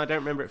 Yes, I don't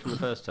remember it from the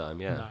first time,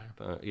 yeah. No.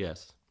 But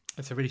yes.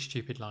 It's a really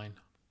stupid line.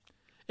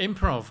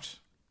 Improved.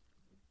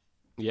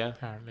 Yeah.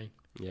 Apparently.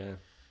 Yeah.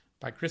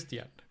 By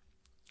Christian.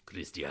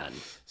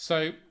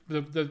 So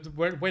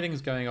the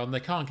wedding's going on.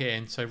 They can't get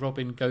in, so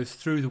Robin goes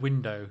through the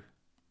window.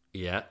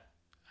 Yeah.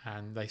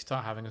 And they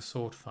start having a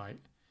sword fight.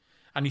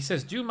 And he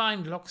says, "Do you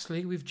mind,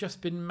 Loxley? We've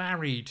just been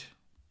married."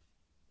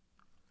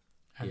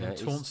 And then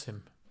taunts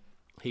him.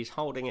 He's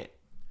holding it.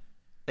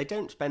 They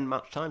don't spend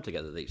much time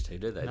together, these two,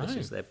 do they? No. This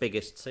is their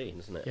biggest scene,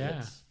 isn't it?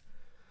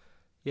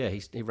 Yeah.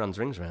 He runs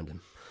rings around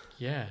him.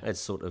 Yeah. It's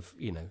sort of,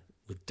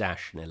 with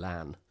Dash and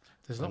Elan.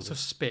 There's lots of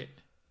spit.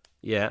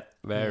 Yeah,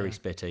 very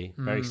spitty,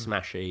 very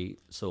smashy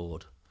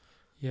sword.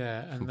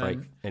 Yeah, and can then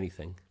break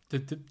anything.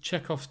 The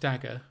Chekhov's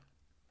dagger.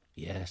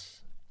 Yes.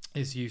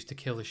 Is used to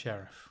kill the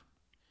sheriff.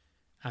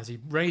 As he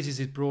raises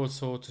his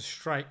broadsword to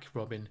strike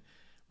Robin,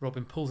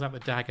 Robin pulls out the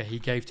dagger he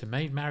gave to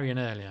Maid Marian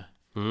earlier.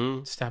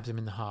 Stabs him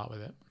in the heart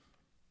with it.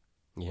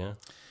 Yeah.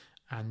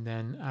 And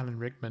then Alan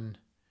Rickman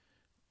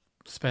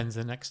spends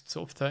the next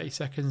sort of 30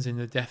 seconds in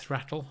the death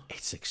rattle.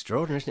 It's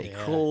extraordinary, isn't it?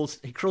 Yeah.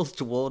 He crawls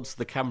towards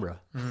the camera.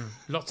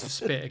 Lots of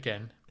spit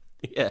again.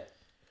 Yeah.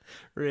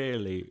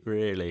 Really,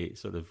 really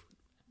sort of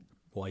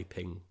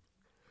wiping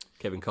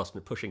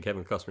pushing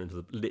Kevin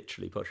Costner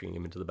literally pushing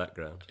him into the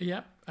background.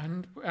 Yeah,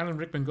 and Alan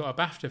Rickman got a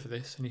BAFTA for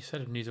this, and he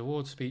said in his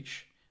award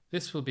speech,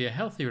 "This will be a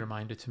healthy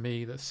reminder to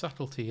me that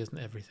subtlety isn't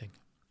everything."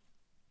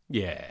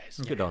 Yes,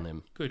 good on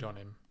him. Good on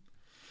him.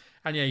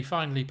 And he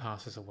finally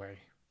passes away.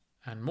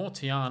 And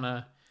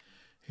Mortiana,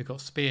 who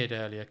got speared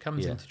earlier,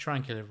 comes in to try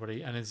and kill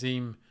everybody, and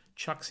Azim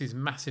chucks his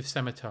massive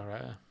scimitar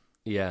at her.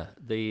 Yeah,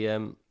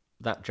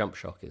 that jump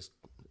shock is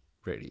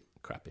really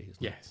crappy,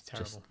 isn't it? Yeah, it's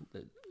terrible.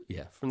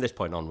 From this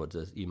point onwards,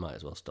 you might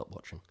as well stop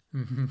watching.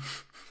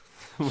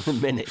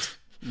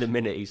 the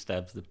minute he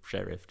stabs the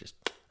sheriff,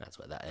 that's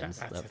where that ends.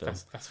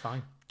 That's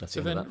fine. That's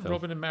so then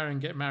Robin and Marion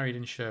get married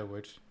in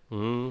Sherwood.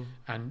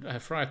 And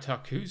Friar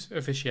Tuck, who's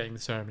officiating the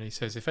ceremony,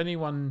 says, "If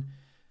anyone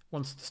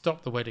wants to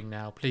stop the wedding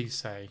now, please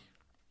say."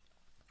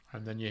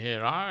 And then you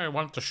hear, "I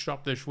want to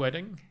stop this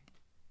wedding."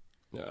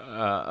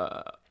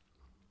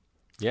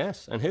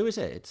 Yes, and who is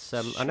it? It's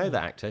I know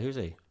that actor. Who's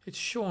he? It's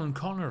Sean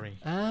Connery.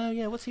 Oh,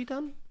 yeah. What's he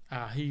done?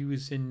 He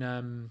was in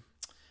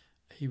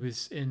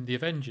The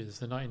Avengers,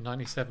 the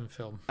 1997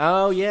 film.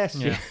 Oh, yes.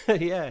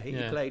 Yeah. He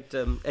played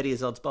Eddie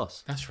Izzard's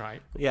boss. That's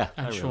right. Yeah.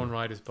 And Sean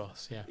Ryder's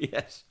boss, yeah.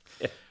 Yes.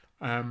 Yeah.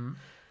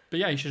 But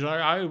yeah, he says,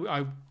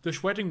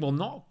 this wedding will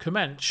not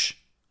commence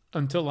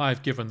until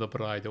I've given the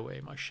bride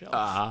away myself.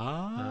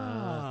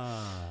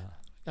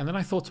 And then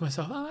I thought to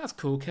myself, oh, that's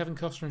cool. Kevin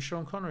Costner and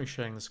Sean Connery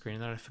sharing the screen.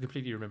 And then I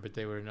completely remembered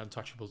they were in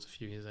Untouchables a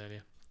few years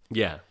earlier.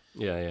 Yeah.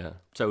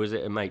 So was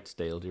it a mate's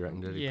deal, do you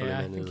reckon? Did he pull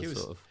him in? I think it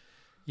was. Sort of...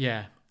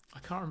 Yeah. I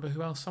can't remember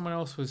who else. Someone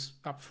else was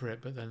up for it,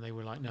 but then they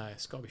were like, no,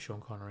 it's got to be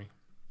Sean Connery,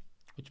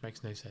 which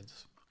makes no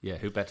sense. Yeah,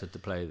 who better to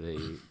play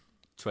the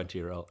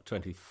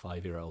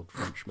 25-year-old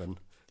Frenchman,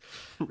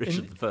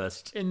 Richard I?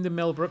 In the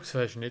Mel Brooks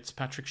version, it's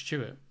Patrick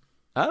Stewart.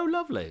 Oh,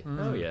 lovely.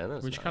 Oh, yeah.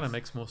 That's which nice. Kind of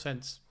makes more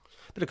sense.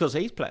 But of course,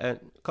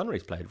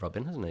 Connery's played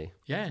Robin, hasn't he?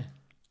 Yeah,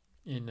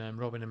 in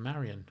Robin and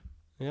Marion.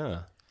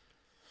 Yeah.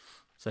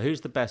 So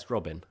who's the best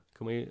Robin?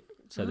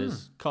 So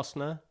there's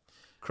Costner,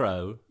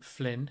 Crowe,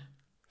 Flynn.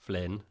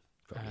 Probably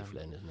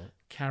Flynn, isn't it?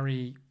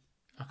 Carrie,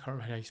 I can't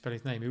remember how you spell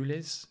his name.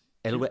 Uliz?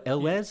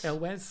 Elwes?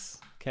 Elwes.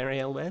 Carrie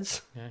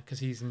Elwes? Yeah, because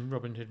he's in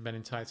Robin Hood Men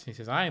in Tights, and he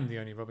says, I am the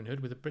only Robin Hood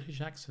with a British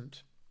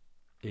accent.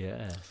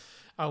 Yeah.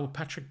 Oh,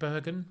 Patrick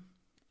Bergen.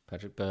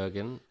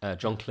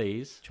 John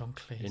Cleese.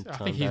 I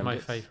think he's my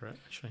favourite,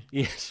 actually.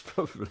 Yes,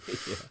 probably,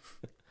 yeah.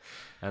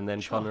 And then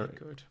Connery.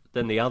 Good.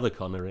 Then the other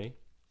Connery.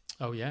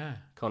 Oh, yeah.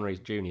 Connery's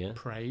Jr.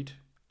 Prade.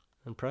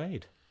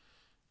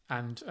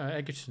 And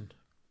Egerton.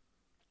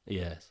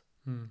 Yes.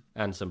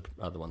 And some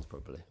other ones,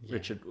 probably. Yeah.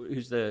 Richard,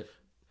 who's the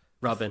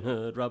Robin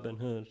Hood.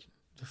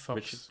 The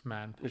Fox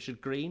man. Richard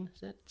Green,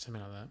 is it?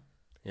 Something like that.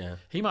 Yeah.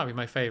 He might be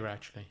my favourite,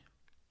 actually.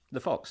 The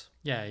Fox?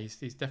 Yeah, he's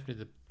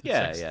definitely the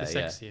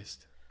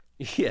sexiest.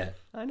 Yeah,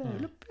 I know.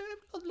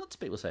 Lots of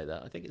people say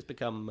that. I think it's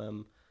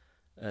become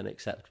an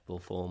acceptable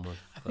form of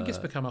I think it's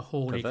become a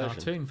horny perversion.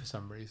 cartoon for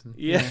some reason.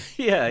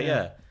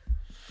 Yeah.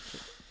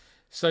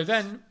 So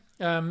then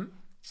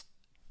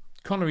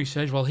Connery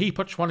says, well, he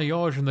puts one of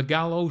yours in the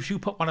gallows, you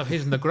put one of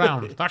his in the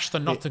ground. That's the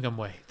Nottingham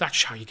way.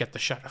 That's how you get the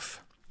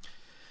sheriff.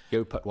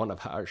 You put one of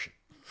hers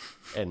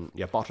in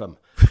your bottom.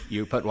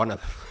 You put one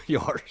of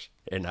yours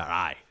in her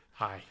eye.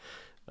 Aye.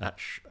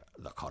 That's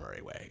the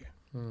Connery way.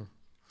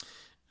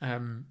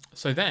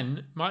 So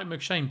then Mike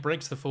McShane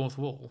breaks the fourth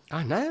wall.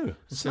 I know.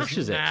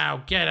 Smashes it.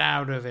 Now get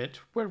out of it.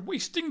 We're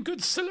wasting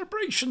good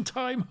celebration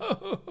time.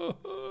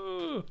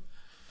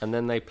 And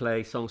then they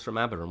play songs from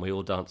ABBA and we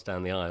all dance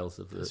down the aisles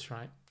of the... That's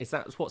right. Is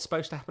that what's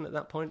supposed to happen at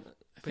that point?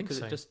 I think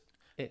so.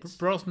 It's...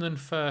 Brosnan,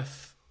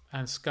 Firth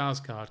and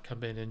Skarsgård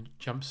come in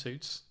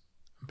jumpsuits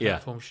and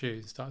platform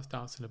shoes and starts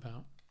dancing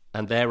about.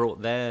 And they're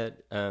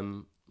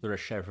a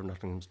Sheriff of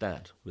Nottingham's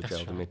dad with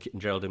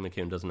Geraldine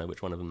McKeown doesn't know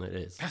which one of them it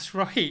is. That's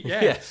right,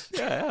 yeah. Yes.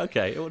 Yeah,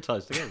 okay. It all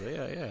ties together,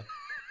 yeah.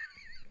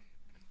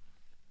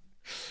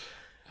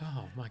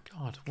 Oh, my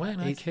God. When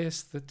I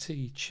Kissed the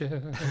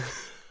Teacher...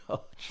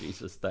 Oh,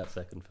 Jesus, that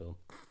second film.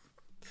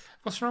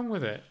 What's wrong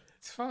with it?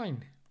 It's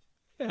fine.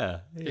 Yeah.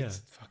 It's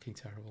fucking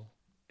terrible.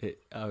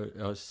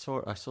 I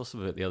saw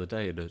some of it the other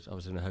day, and I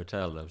was in a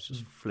hotel, and I was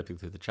just flipping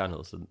through the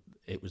channels, and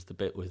it was the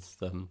bit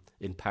with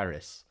in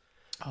Paris.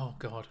 Oh,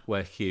 God.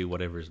 Where Hugh,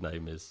 whatever his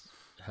name is,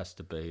 has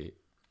to be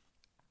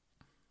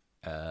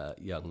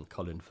young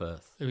Colin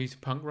Firth. Oh, he's a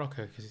punk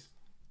rocker.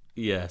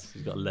 Yes,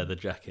 he's got a leather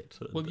jacket.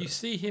 Well, you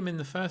see him in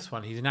the first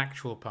one, he's an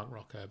actual punk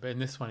rocker, but in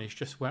this one, he's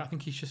just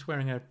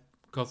wearing a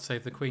God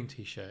Save the Queen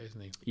t-shirt, isn't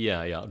he?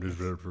 Yeah.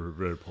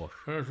 Very posh.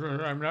 I'm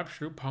an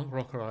absolute punk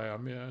rocker, I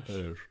am, yes.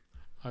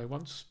 I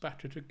once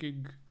spat at a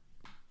gig.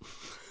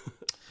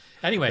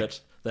 Anyway.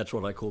 That's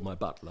what I call my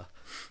butler.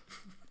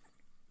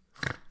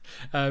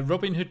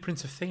 Robin Hood,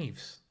 Prince of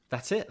Thieves.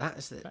 That's it.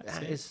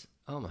 That is.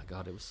 Oh my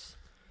God! It was.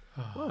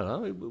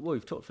 Well,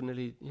 we've talked for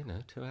nearly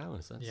 2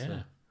 hours. That's,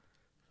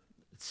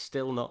 it's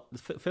still not.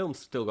 The film's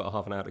still got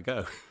half an hour to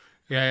go.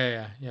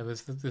 Yeah.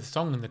 There's the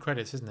song in the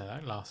credits, isn't there?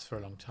 That lasts for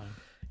a long time.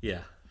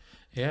 Yeah.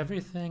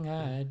 Everything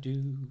I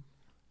do,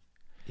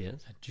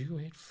 yes, I do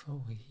it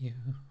for you.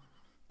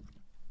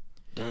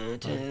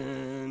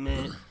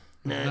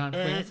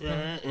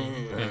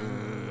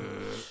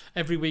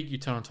 Every week you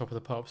turn on Top of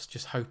the Pops,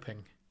 just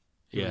hoping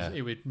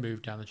it would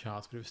move down the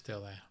charts, but it was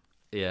still there.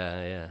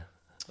 Yeah.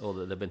 Or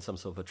that there'd been some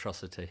sort of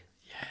atrocity.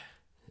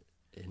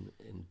 Yeah. In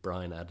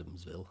Bryan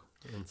Adamsville.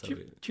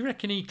 Do you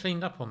reckon he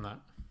cleaned up on that?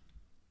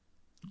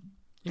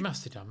 He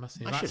must have done,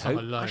 mustn't he?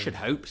 I should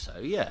hope so,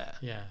 yeah.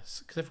 Yeah,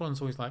 because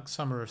everyone's always like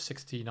summer of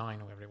 69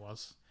 or whatever it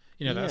was.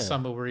 That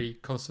summer where he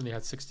constantly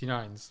had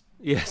 69s.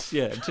 Yes,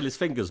 until his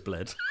fingers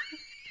bled.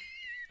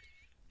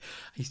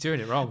 He's doing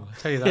it wrong, I'll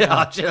tell you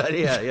that.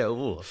 Yeah.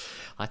 Ooh.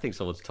 I think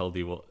someone's told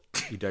you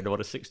you don't know what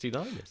a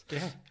 69 is.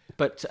 Yeah.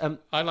 But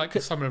I like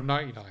the summer of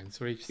 99s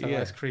where he just had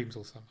ice creams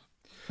all summer.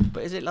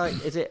 But is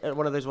it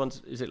one of those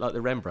ones, is it like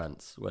the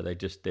Rembrandts where they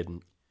just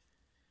didn't...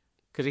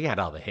 Because he had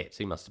other hits,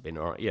 he must have been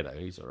all right,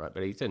 he's all right,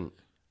 but he didn't...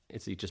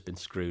 Has he just been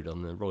screwed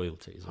on the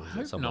royalties? Or I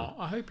hope not.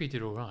 I hope he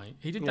did all right.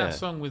 He did that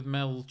song with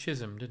Mel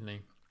Chisholm, didn't he?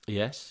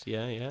 Yes,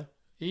 yeah.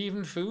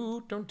 Even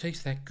food don't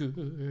taste that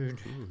good.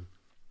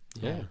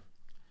 Yeah.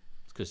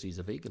 It's because he's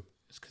a vegan.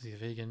 It's because he's a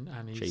vegan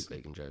and he's... Cheap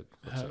vegan joke.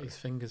 Hurt his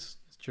fingers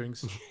during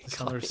the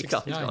summer of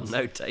 69. He's got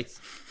no taste.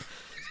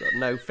 He's got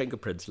no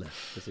fingerprints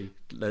left because he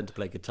learned to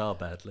play guitar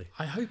badly.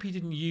 I hope he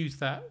didn't use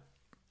that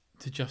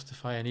to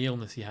justify any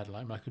illness he had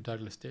like Michael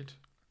Douglas did.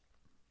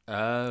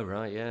 Oh,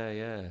 right,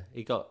 yeah.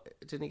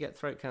 Didn't he get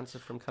throat cancer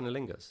from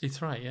cunnilingus?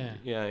 It's right, yeah.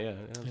 Yeah,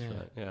 that's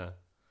right, yeah.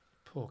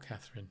 Poor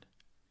Catherine.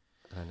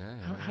 I know.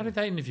 How did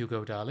that interview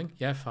go, darling?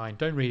 Yeah, fine.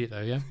 Don't read it,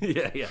 though, yeah?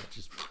 Yeah,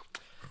 just...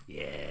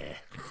 Yeah.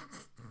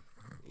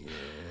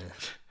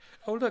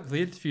 Oh, look,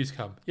 the interview's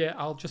come. Yeah,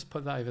 I'll just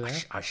put that over there.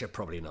 I should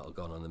probably not have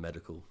gone on the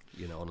medical,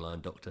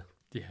 online doctor.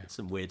 Yeah. There's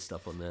some weird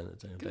stuff on there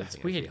that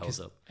that's weird,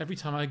 because every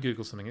time I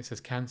Google something, it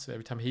says cancer.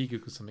 Every time he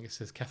Googles something, it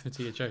says Catherine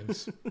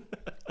Zeta-Jones.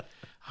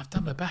 I've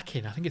done my back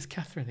in. I think it's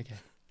Catherine again.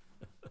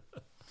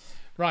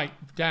 Right,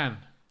 Dan.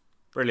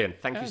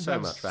 Brilliant. Thank you so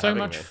much for having me.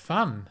 So much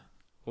fun.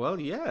 Well,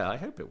 yeah, I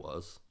hope it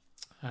was.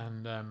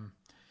 And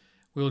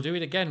we'll do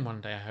it again one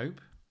day, I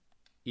hope.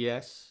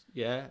 Yes,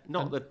 yeah.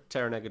 Not the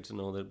Taron Egerton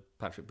or the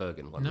Patrick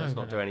Bergin one. Let's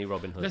not do any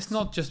Robin Hoods. Let's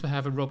not just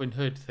have a Robin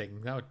Hood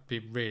thing. That would be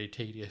really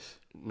tedious.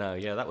 No,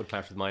 yeah, that would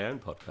clash with my own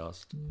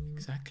podcast.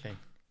 Exactly.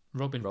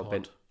 Rob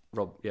Pod.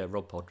 Rob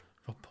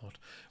Pod.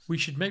 We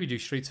should maybe do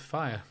Streets of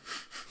Fire.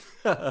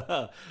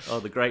 Oh,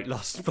 the Great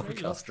Lost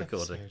podcast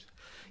recording. Episode.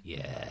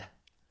 Yeah.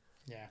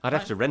 I'd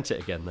have to rent it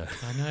again, though.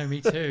 I know,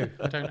 me too.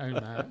 I don't own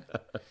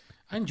that.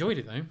 I enjoyed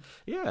it, though.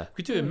 Yeah.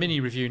 We could do a mini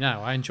review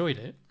now. I enjoyed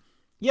it.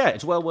 Yeah,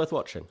 it's well worth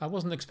watching. I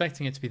wasn't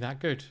expecting it to be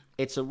that good.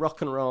 It's a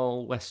rock and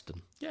roll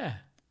western. Yeah.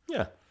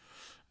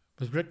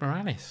 With Rick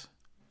Moranis.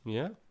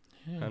 Yeah.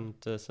 And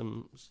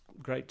some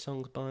great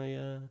songs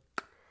by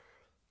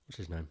What's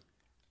his name?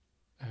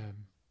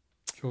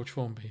 George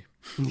Formby.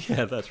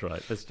 Yeah, that's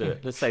right. Let's do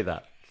it. Let's say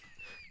that.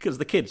 Because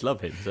the kids love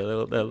him,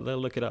 so they'll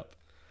look it up.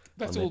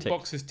 That's all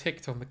boxes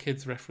ticked on the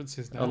kids'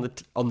 references now.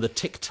 On the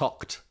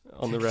tick-tocked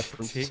on the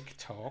reference.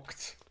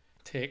 Tick-tocked.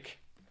 Tick.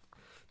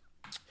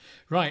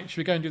 Right, should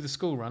we go and do the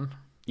school run?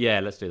 Yeah,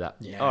 let's do that.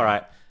 Yeah. All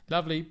right.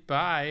 Lovely.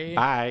 Bye.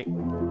 Bye.